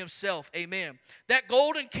himself, amen. That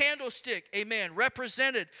golden candlestick, amen,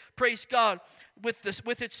 represented, praise God,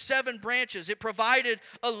 with its 7 branches. It provided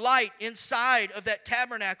a light inside of that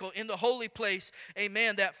tabernacle in the holy place,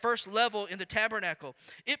 amen, that first level in the tabernacle.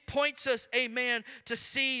 It points us, amen, to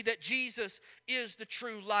see that Jesus is the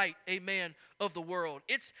true light, amen, of the world.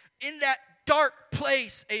 It's in that dark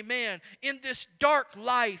place, amen, in this dark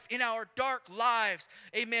life, in our dark lives,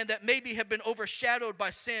 amen, that maybe have been overshadowed by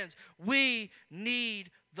sins. We need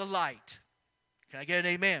the light. Can I get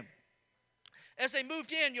an amen? As they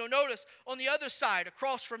moved in, you'll notice on the other side,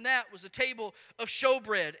 across from that, was the table of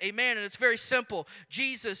showbread. Amen. And it's very simple.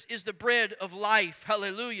 Jesus is the bread of life.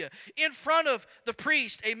 Hallelujah. In front of the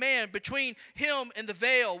priest, amen, between him and the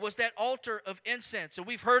veil was that altar of incense. And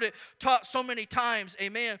we've heard it taught so many times,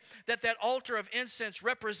 amen, that altar of incense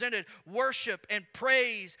represented worship and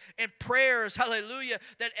praise and prayers. Hallelujah.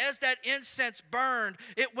 That as that incense burned,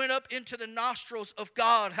 it went up into the nostrils of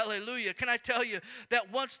God. Hallelujah. Can I tell you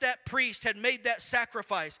that once that priest had made that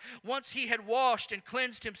sacrifice, once he had washed and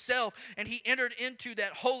cleansed himself and he entered into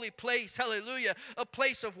that holy place, hallelujah, a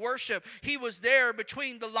place of worship, he was there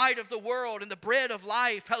between the light of the world and the bread of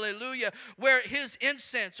life, hallelujah, where his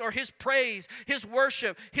incense or his praise, his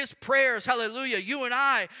worship, his prayers, hallelujah, you and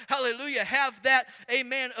I, hallelujah, have that,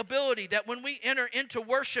 amen, ability that when we enter into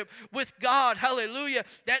worship with God, hallelujah,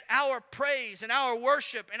 that our praise and our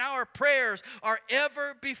worship and our prayers are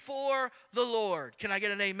ever before the Lord. Can I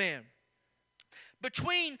get an amen?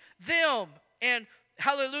 Between them and,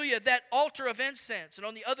 hallelujah, that altar of incense, and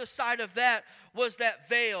on the other side of that was that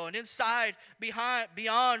veil, and inside,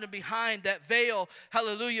 beyond and behind that veil,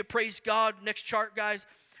 hallelujah, praise God, next chart, guys,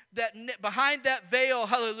 that behind that veil,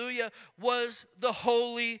 hallelujah, was the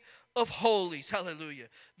Holy of Holies, hallelujah.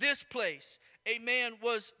 This place, amen,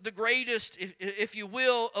 was the greatest, if you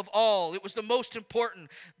will, of all. It was the most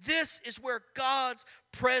important. This is where God's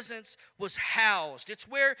presence was housed. It's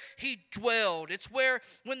where he dwelled. It's where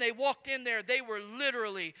when they walked in there, they were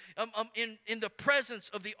literally in the presence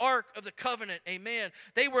of the Ark of the Covenant. Amen.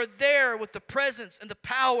 They were there with the presence and the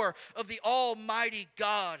power of the Almighty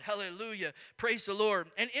God. Hallelujah. Praise the Lord.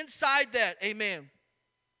 And inside that, amen,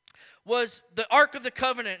 was the Ark of the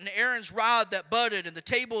Covenant and Aaron's rod that budded and the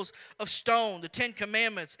tables of stone, the 10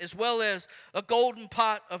 Commandments, as well as a golden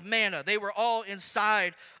pot of manna. They were all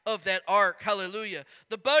inside of that ark. Hallelujah.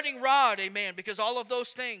 The budding rod, amen, because all of those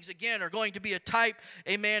things, again, are going to be a type,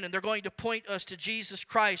 amen, and they're going to point us to Jesus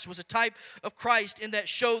Christ, was a type of Christ in that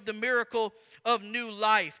showed the miracle of new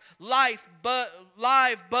life. Live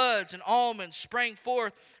buds and almonds sprang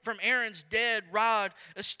forth from Aaron's dead rod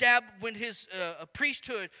when his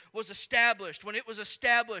priesthood was established. When it was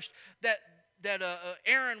established that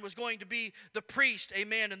Aaron was going to be the priest,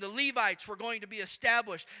 amen, and the Levites were going to be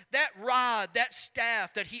established. That rod, that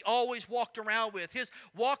staff that he always walked around with, his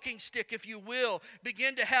walking stick, if you will,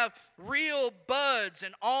 began to have real buds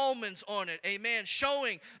and almonds on it, amen,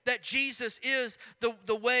 showing that Jesus is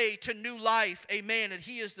the way to new life, amen, and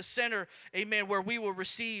he is the center, amen, where we will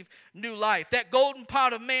receive new life. That golden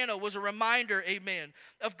pot of manna was a reminder, amen,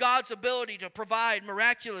 of God's ability to provide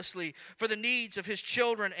miraculously for the needs of his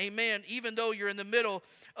children, amen, even though you're in the middle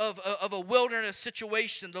of a wilderness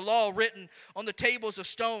situation. The law written on the tables of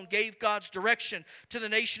stone gave God's direction to the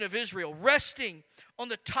nation of Israel. Resting on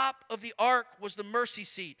the top of the ark was the mercy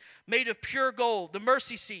seat made of pure gold. The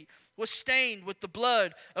mercy seat was stained with the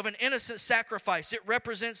blood of an innocent sacrifice. It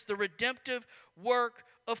represents the redemptive work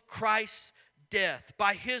of Christ's death.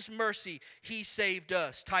 By his mercy, he saved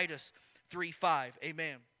us. Titus 3:5.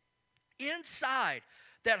 Amen. Inside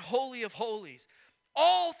that Holy of Holies,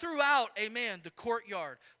 all throughout, amen, the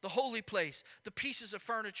courtyard, the holy place, the pieces of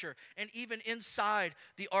furniture, and even inside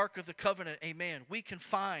the Ark of the Covenant, amen, we can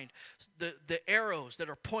find the arrows that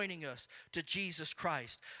are pointing us to Jesus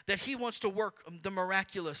Christ, that he wants to work the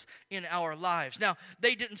miraculous in our lives. Now,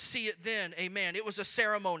 they didn't see it then, amen. It was a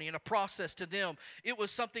ceremony and a process to them. It was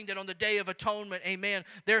something that on the Day of Atonement, amen,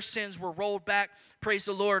 their sins were rolled back, praise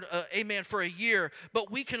the Lord, amen, for a year. But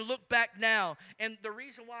we can look back now, and the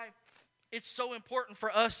reason why it's so important for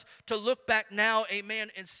us to look back now, amen,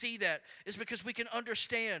 and see that is because we can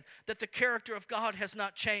understand that the character of God has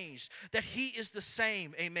not changed, that he is the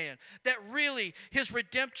same, amen, that really his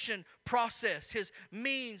redemption process, his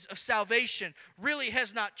means of salvation really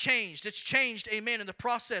has not changed. It's changed, amen, in the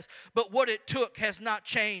process, but what it took has not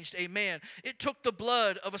changed, amen. It took the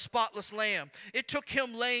blood of a spotless lamb. It took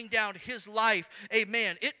him laying down his life,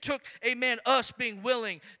 amen. It took, amen, us being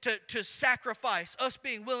willing to sacrifice, us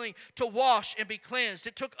being willing to wash and be cleansed.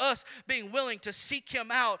 It took us being willing to seek him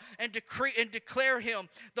out and decree and declare him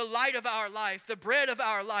the light of our life, the bread of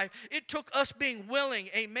our life. It took us being willing,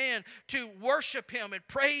 amen, to worship him and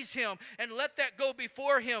praise him and let that go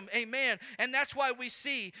before him, amen. And that's why we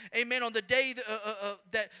see, amen, on the day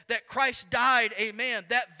that Christ died, amen,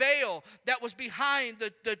 that veil that was behind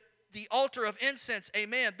the altar of incense,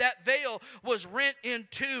 amen, that veil was rent in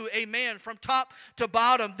two, amen, from top to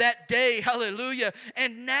bottom that day, hallelujah.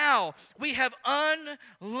 And now we have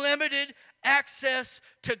unlimited access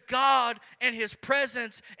to God and his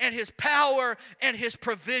presence and his power and his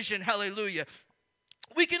provision, hallelujah.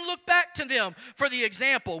 We can look back to them for the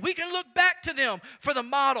example. We can look back to them for the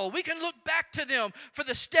model. We can look back to them for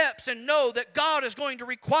the steps and know that God is going to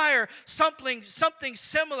require something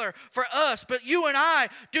similar for us. But you and I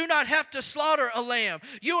do not have to slaughter a lamb.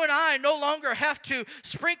 You and I no longer have to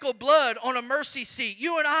sprinkle blood on a mercy seat.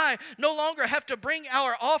 You and I no longer have to bring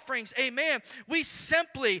our offerings, amen. We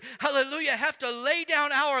simply, hallelujah, have to lay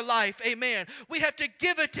down our life, amen. We have to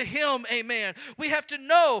give it to him, amen. We have to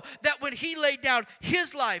know that when he laid down his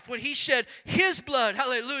life, when he shed his blood,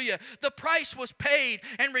 hallelujah, the price was paid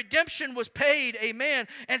and redemption was paid, amen,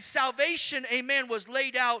 and salvation, amen, was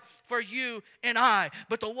laid out for you and I.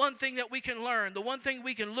 But the one thing that we can learn, the one thing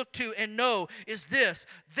we can look to and know is this: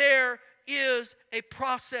 there is a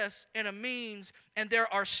process and a means, and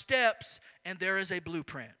there are steps, and there is a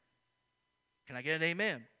blueprint. Can I get an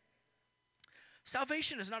amen?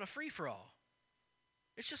 Salvation is not a free-for-all.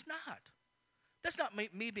 It's just not. That's not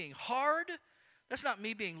me being hard. That's not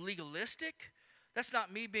me being legalistic. That's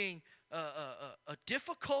not me being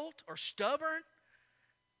difficult or stubborn.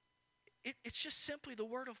 It's just simply the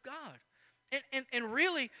Word of God. And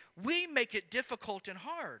really, we make it difficult and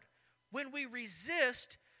hard when we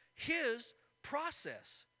resist his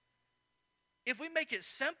process. If we make it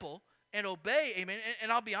simple and obey, amen,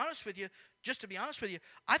 and I'll be honest with you, just to be honest with you,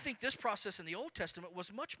 I think this process in the Old Testament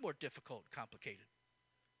was much more difficult and complicated.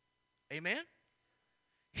 Amen?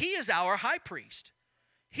 He is our high priest.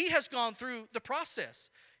 He has gone through the process.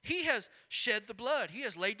 He has shed the blood. He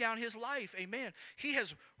has laid down his life. Amen. He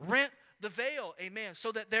has rent the veil, amen,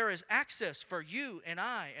 so that there is access for you and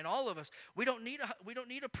I and all of us. We don't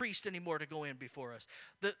need a priest anymore to go in before us.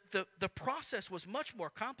 The process was much more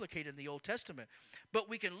complicated in the Old Testament, but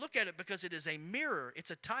we can look at it because it is a mirror,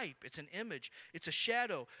 it's a type, it's an image, it's a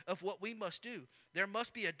shadow of what we must do. There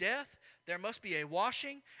must be a death, there must be a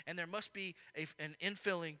washing, and there must be an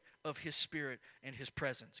infilling of His Spirit and His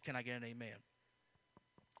presence. Can I get an amen?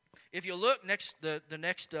 If you look the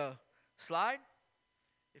next slide,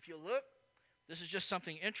 if you look, this is just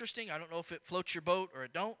something interesting. I don't know if it floats your boat or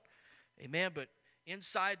it don't. Amen. But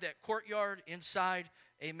inside that courtyard, inside,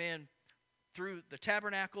 amen, through the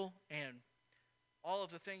tabernacle and all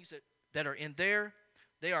of the things that are in there,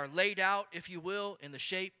 they are laid out, if you will, in the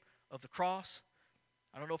shape of the cross.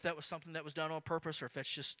 I don't know if that was something that was done on purpose or if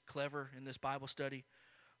that's just clever in this Bible study,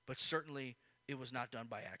 but certainly it was not done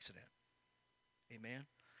by accident. Amen.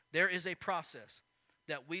 There is a process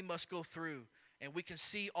that we must go through, and we can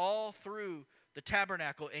see all through the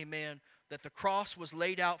tabernacle, amen, that the cross was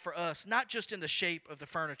laid out for us, not just in the shape of the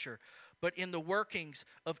furniture, but in the workings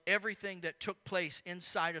of everything that took place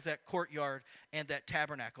inside of that courtyard and that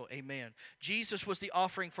tabernacle, amen. Jesus was the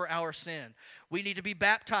offering for our sin. We need to be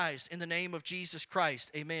baptized in the name of Jesus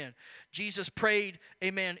Christ, amen. Jesus prayed,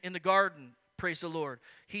 amen, in the garden. Praise the Lord.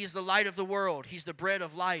 He is the light of the world. He's the bread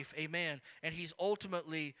of life. Amen. And He's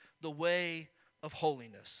ultimately the way of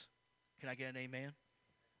holiness. Can I get an amen?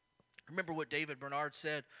 Remember what David Bernard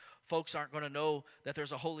said. Folks aren't going to know that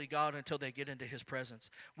there's a holy God until they get into His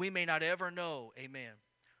presence. We may not ever know, amen,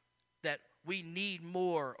 that we need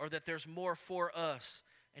more or that there's more for us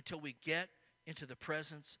until we get into the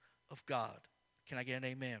presence of God. Can I get an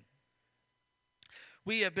amen?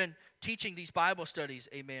 We have been teaching these Bible studies,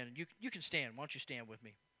 amen. You can stand. Why don't you stand with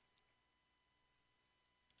me?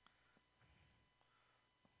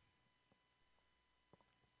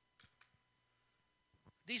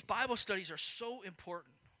 These Bible studies are so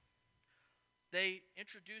important. They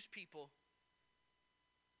introduce people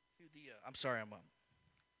to the, I've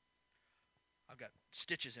got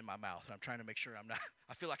stitches in my mouth, and I'm trying to make sure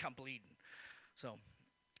I feel like I'm bleeding. So,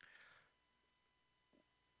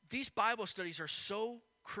 these Bible studies are so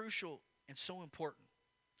crucial and so important.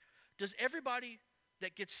 Does everybody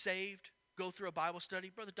that gets saved go through a Bible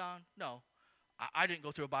study? Brother Don, no. I didn't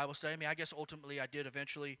go through a Bible study. I mean, I guess ultimately I did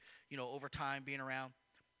eventually, over time being around.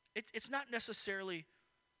 It's not necessarily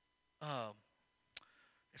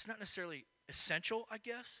essential, I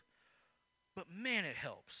guess. But man, it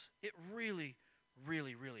helps. It really,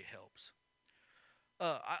 really, really helps.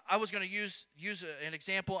 I was going to use an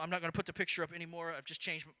example. I'm not going to put the picture up anymore. I've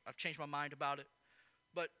changed my mind about it.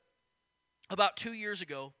 But about 2 years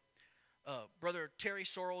ago, Brother Terry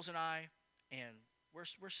Sorrells and I, and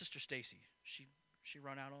where's Sister Stacy? She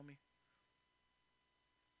run out on me.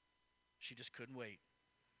 She just couldn't wait.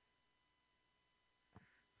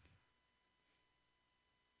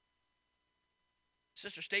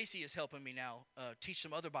 Sister Stacy is helping me now teach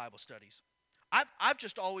some other Bible studies. I've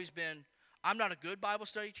just always been. I'm not a good Bible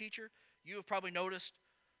study teacher. You have probably noticed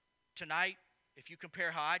tonight, if you compare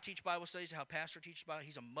how I teach Bible studies to how Pastor teaches Bible,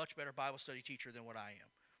 he's a much better Bible study teacher than what I am.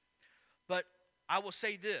 But I will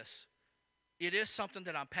say this, it is something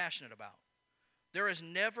that I'm passionate about. There is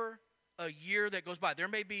never a year that goes by. There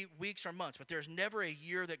may be weeks or months, but there's never a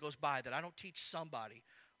year that goes by that I don't teach somebody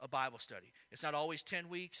a Bible study. It's not always 10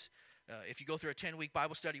 weeks. If you go through a 10-week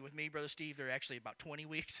Bible study with me, Brother Steve, they're actually about 20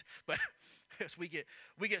 weeks. But as we get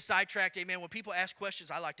sidetracked, amen. When people ask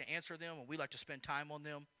questions, I like to answer them, and we like to spend time on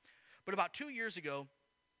them. But about 2 years ago,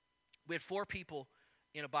 we had 4 people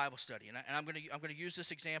in a Bible study, and I'm going to use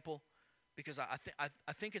this example because I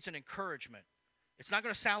think it's an encouragement. It's not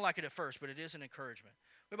going to sound like it at first, but it is an encouragement.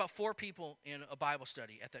 We had about 4 people in a Bible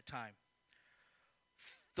study at that time.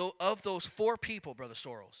 Of those 4 people, Brother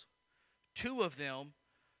Sorrells, 2 of them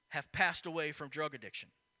have passed away from drug addiction.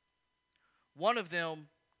 One of them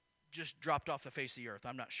just dropped off the face of the earth.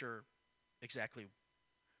 I'm not sure exactly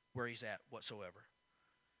where he's at whatsoever.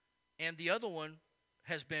 And the other one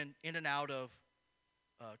has been in and out of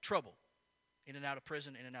trouble, in and out of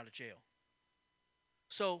prison, in and out of jail.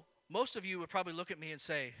 So most of you would probably look at me and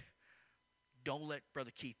say, don't let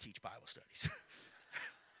Brother Keith teach Bible studies.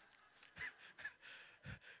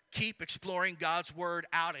 Keep exploring God's word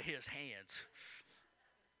out of his hands.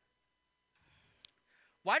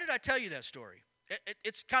 Why did I tell you that story?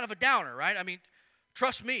 It's kind of a downer, right? I mean,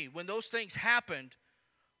 trust me, when those things happened,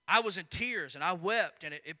 I was in tears and I wept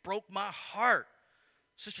and it broke my heart.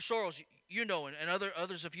 Sister Sorrells, you know, and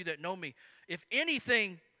others of you that know me, if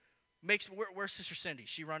anything makes, where's Sister Cindy?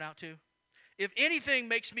 She run out too? If anything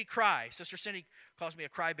makes me cry, Sister Cindy calls me a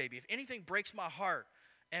crybaby. If anything breaks my heart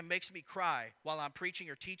and makes me cry while I'm preaching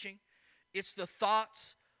or teaching, It's the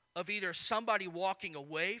thoughts of either somebody walking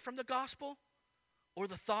away from the gospel or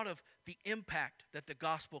the thought of the impact that the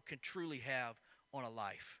gospel can truly have on a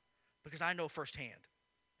life. Because I know firsthand,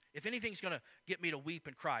 if anything's going to get me to weep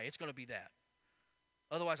and cry, it's going to be that.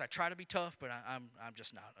 Otherwise, I try to be tough, but I'm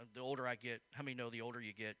just not. The older I get, how many know the older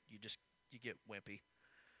you get, you get wimpy.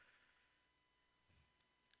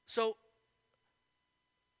 So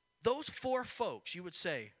those 4 folks, you would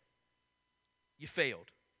say, you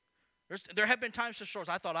failed. There have been times, Sister Rose,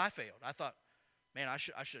 I thought I failed. I thought, man, I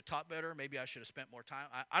should have taught better. Maybe I should have spent more time.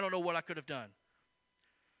 I don't know what I could have done.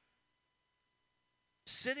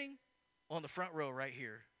 Sitting on the front row right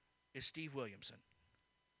here is Steve Williamson.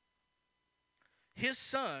 His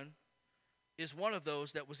son is one of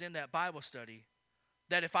those that was in that Bible study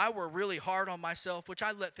that if I were really hard on myself, which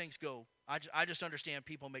I let things go, I just understand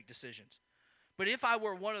people make decisions. But if I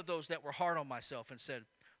were one of those that were hard on myself and said,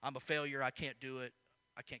 I'm a failure, I can't do it,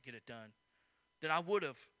 I can't get it done, then I would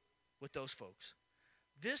have with those folks.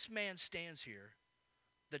 This man stands here,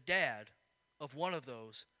 the dad of one of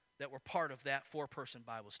those that were part of that 4-person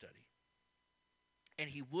Bible study. And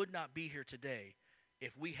he would not be here today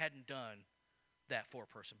if we hadn't done that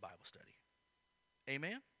 4-person Bible study.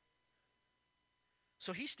 Amen?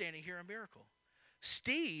 So he's standing here in miracle.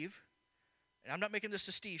 Steve, and I'm not making this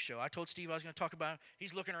a Steve show. I told Steve I was going to talk about him.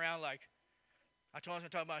 He's looking around like, I told him I was going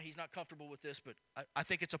to talk about him. He's not comfortable with this, but I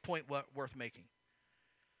think it's a point worth making.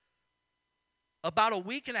 About a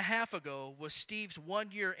week and a half ago was Steve's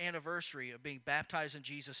 1-year anniversary of being baptized in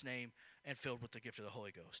Jesus' name and filled with the gift of the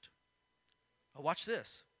Holy Ghost. Oh, watch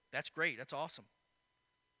this. That's great. That's awesome.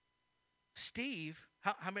 Steve,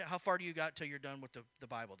 how far do you got till you're done with the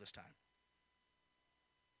Bible this time?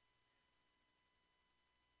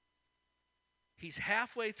 He's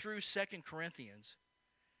halfway through 2 Corinthians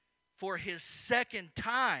for his second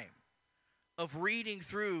time of reading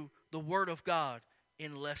through the Word of God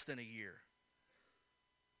in less than a year.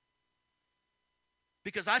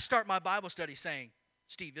 Because I start my Bible study saying,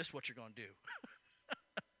 Steve, this is what you're going to do.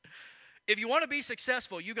 If you want to be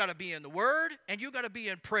successful, you got to be in the Word and you got to be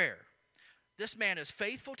in prayer. This man is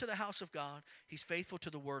faithful to the house of God. He's faithful to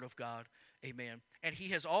the Word of God. Amen. And he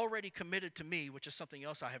has already committed to me, which is something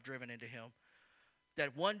else I have driven into him,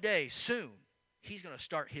 that one day, soon, he's going to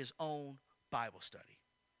start his own Bible study.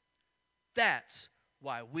 That's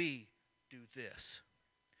why we do this.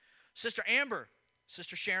 Sister Amber,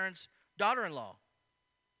 Sister Sharon's daughter-in-law,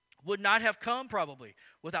 would not have come probably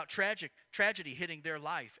without tragedy hitting their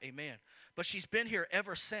life. Amen. But she's been here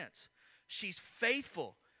ever since. She's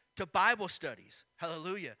faithful to Bible studies.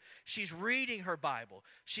 Hallelujah. She's reading her Bible.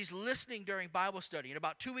 She's listening during Bible study. And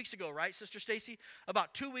about 2 weeks ago, right, Sister Stacy?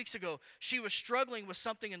 About 2 weeks ago, she was struggling with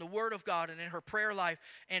something in the Word of God and in her prayer life.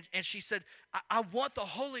 And she said, I want the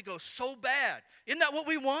Holy Ghost so bad. Isn't that what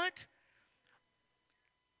we want?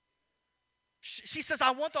 She says,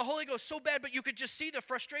 I want the Holy Ghost so bad, but you could just see the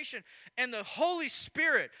frustration. And the Holy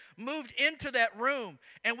Spirit moved into that room,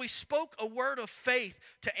 and we spoke a word of faith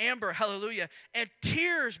to Amber, hallelujah, and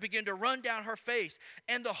tears began to run down her face.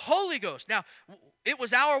 And the Holy Ghost, now, it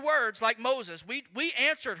was our words like Moses. We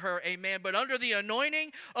answered her, amen, but under the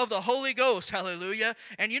anointing of the Holy Ghost, hallelujah.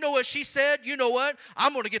 And you know what she said? You know what?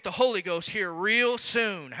 I'm going to get the Holy Ghost here real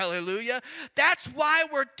soon, hallelujah. That's why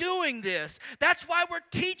we're doing this. That's why we're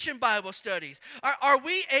teaching Bible studies. Are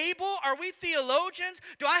we able? Are we theologians?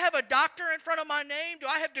 Do I have a doctor in front of my name? Do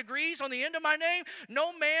I have degrees on the end of my name?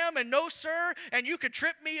 No, ma'am, and no, sir. And you could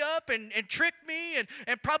trip me up and trick me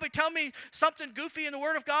and probably tell me something goofy in the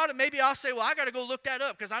Word of God, and maybe I'll say, well, I got to go look that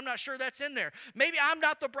up because I'm not sure that's in there. Maybe I'm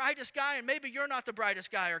not the brightest guy, and maybe you're not the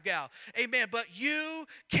brightest guy or gal. Amen. But you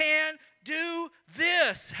can do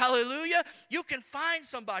this. Hallelujah. You can find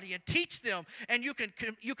somebody and teach them, and you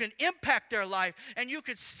can impact their life, and you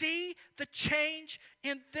can see the change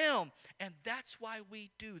in them. And that's why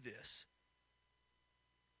we do this.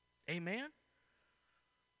 Amen.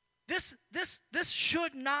 This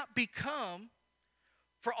should not become,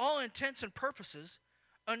 for all intents and purposes,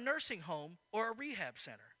 a nursing home or a rehab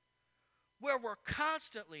center where we're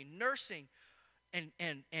constantly nursing and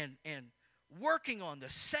working on the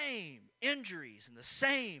same injuries and the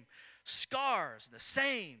same scars and the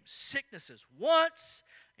same sicknesses. Once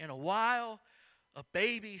in a while, a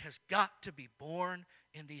baby has got to be born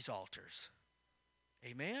in these altars.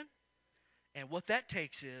 Amen? And what that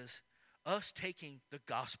takes is us taking the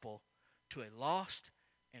gospel to a lost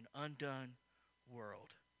and undone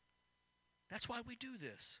world. That's why we do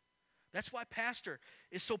this. That's why Pastor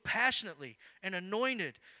is so passionately and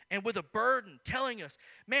anointed and with a burden telling us,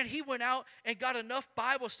 man, he went out and got enough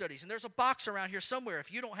Bible studies. And there's a box around here somewhere.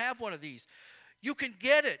 If you don't have one of these, You can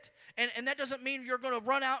get it. And that doesn't mean you're going to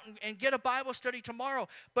run out and get a Bible study tomorrow,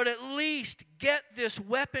 but at least get this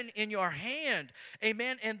weapon in your hand.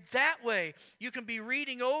 Amen. And that way you can be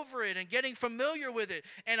reading over it and getting familiar with it.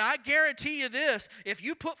 And I guarantee you this, if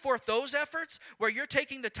you put forth those efforts where you're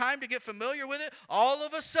taking the time to get familiar with it, all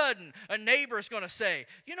of a sudden a neighbor is going to say,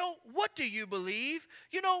 you know, what do you believe?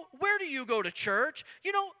 You know, where do you go to church?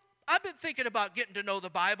 You know, I've been thinking about getting to know the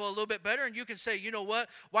Bible a little bit better, and you can say, you know what?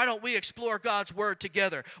 Why don't we explore God's Word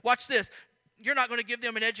together? Watch this. You're not going to give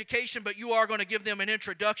them an education, but you are going to give them an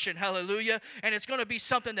introduction. Hallelujah. And it's going to be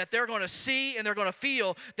something that they're going to see and they're going to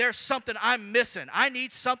feel, there's something I'm missing. I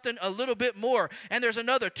need something a little bit more. And there's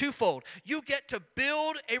another twofold. You get to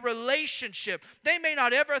build a relationship. They may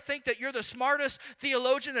not ever think that you're the smartest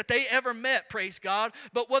theologian that they ever met, praise God.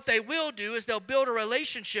 But what they will do is they'll build a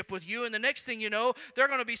relationship with you. And the next thing you know, they're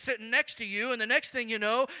going to be sitting next to you. And the next thing you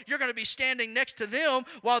know, you're going to be standing next to them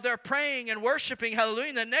while they're praying and worshiping. Hallelujah.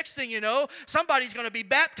 And the next thing you know, somebody's going to be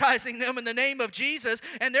baptizing them in the name of Jesus,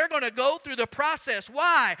 and they're going to go through the process.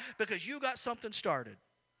 Why? Because you got something started.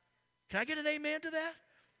 Can I get an amen to that?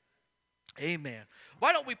 Amen.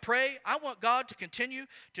 Why don't we pray? I want God to continue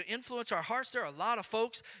to influence our hearts. There are a lot of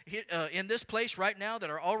folks in this place right now that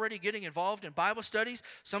are already getting involved in Bible studies.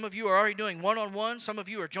 Some of you are already doing one-on-one. Some of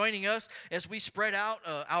you are joining us as we spread out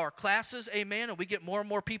our classes, amen, and we get more and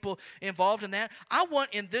more people involved in that. I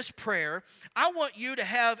want in this prayer, I want you to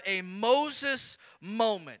have a Moses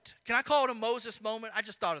moment. Can I call it a Moses moment? I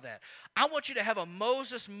just thought of that. I want you to have a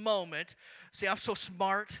Moses moment. See, I'm so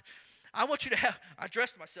smart. I want you to have, I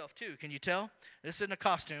dressed myself too, can you tell? This isn't a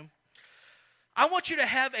costume. I want you to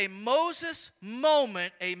have a Moses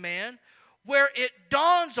moment, amen, where it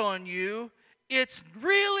dawns on you, it's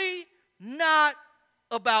really not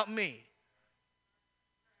about me.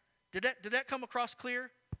 Did that come across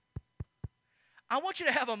clear? I want you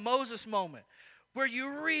to have a Moses moment where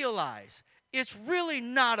you realize it's really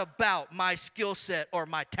not about my skill set or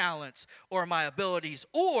my talents or my abilities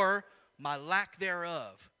or my lack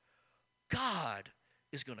thereof. God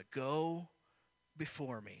is going to go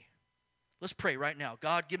before me. Let's pray right now.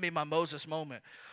 God, give me my Moses moment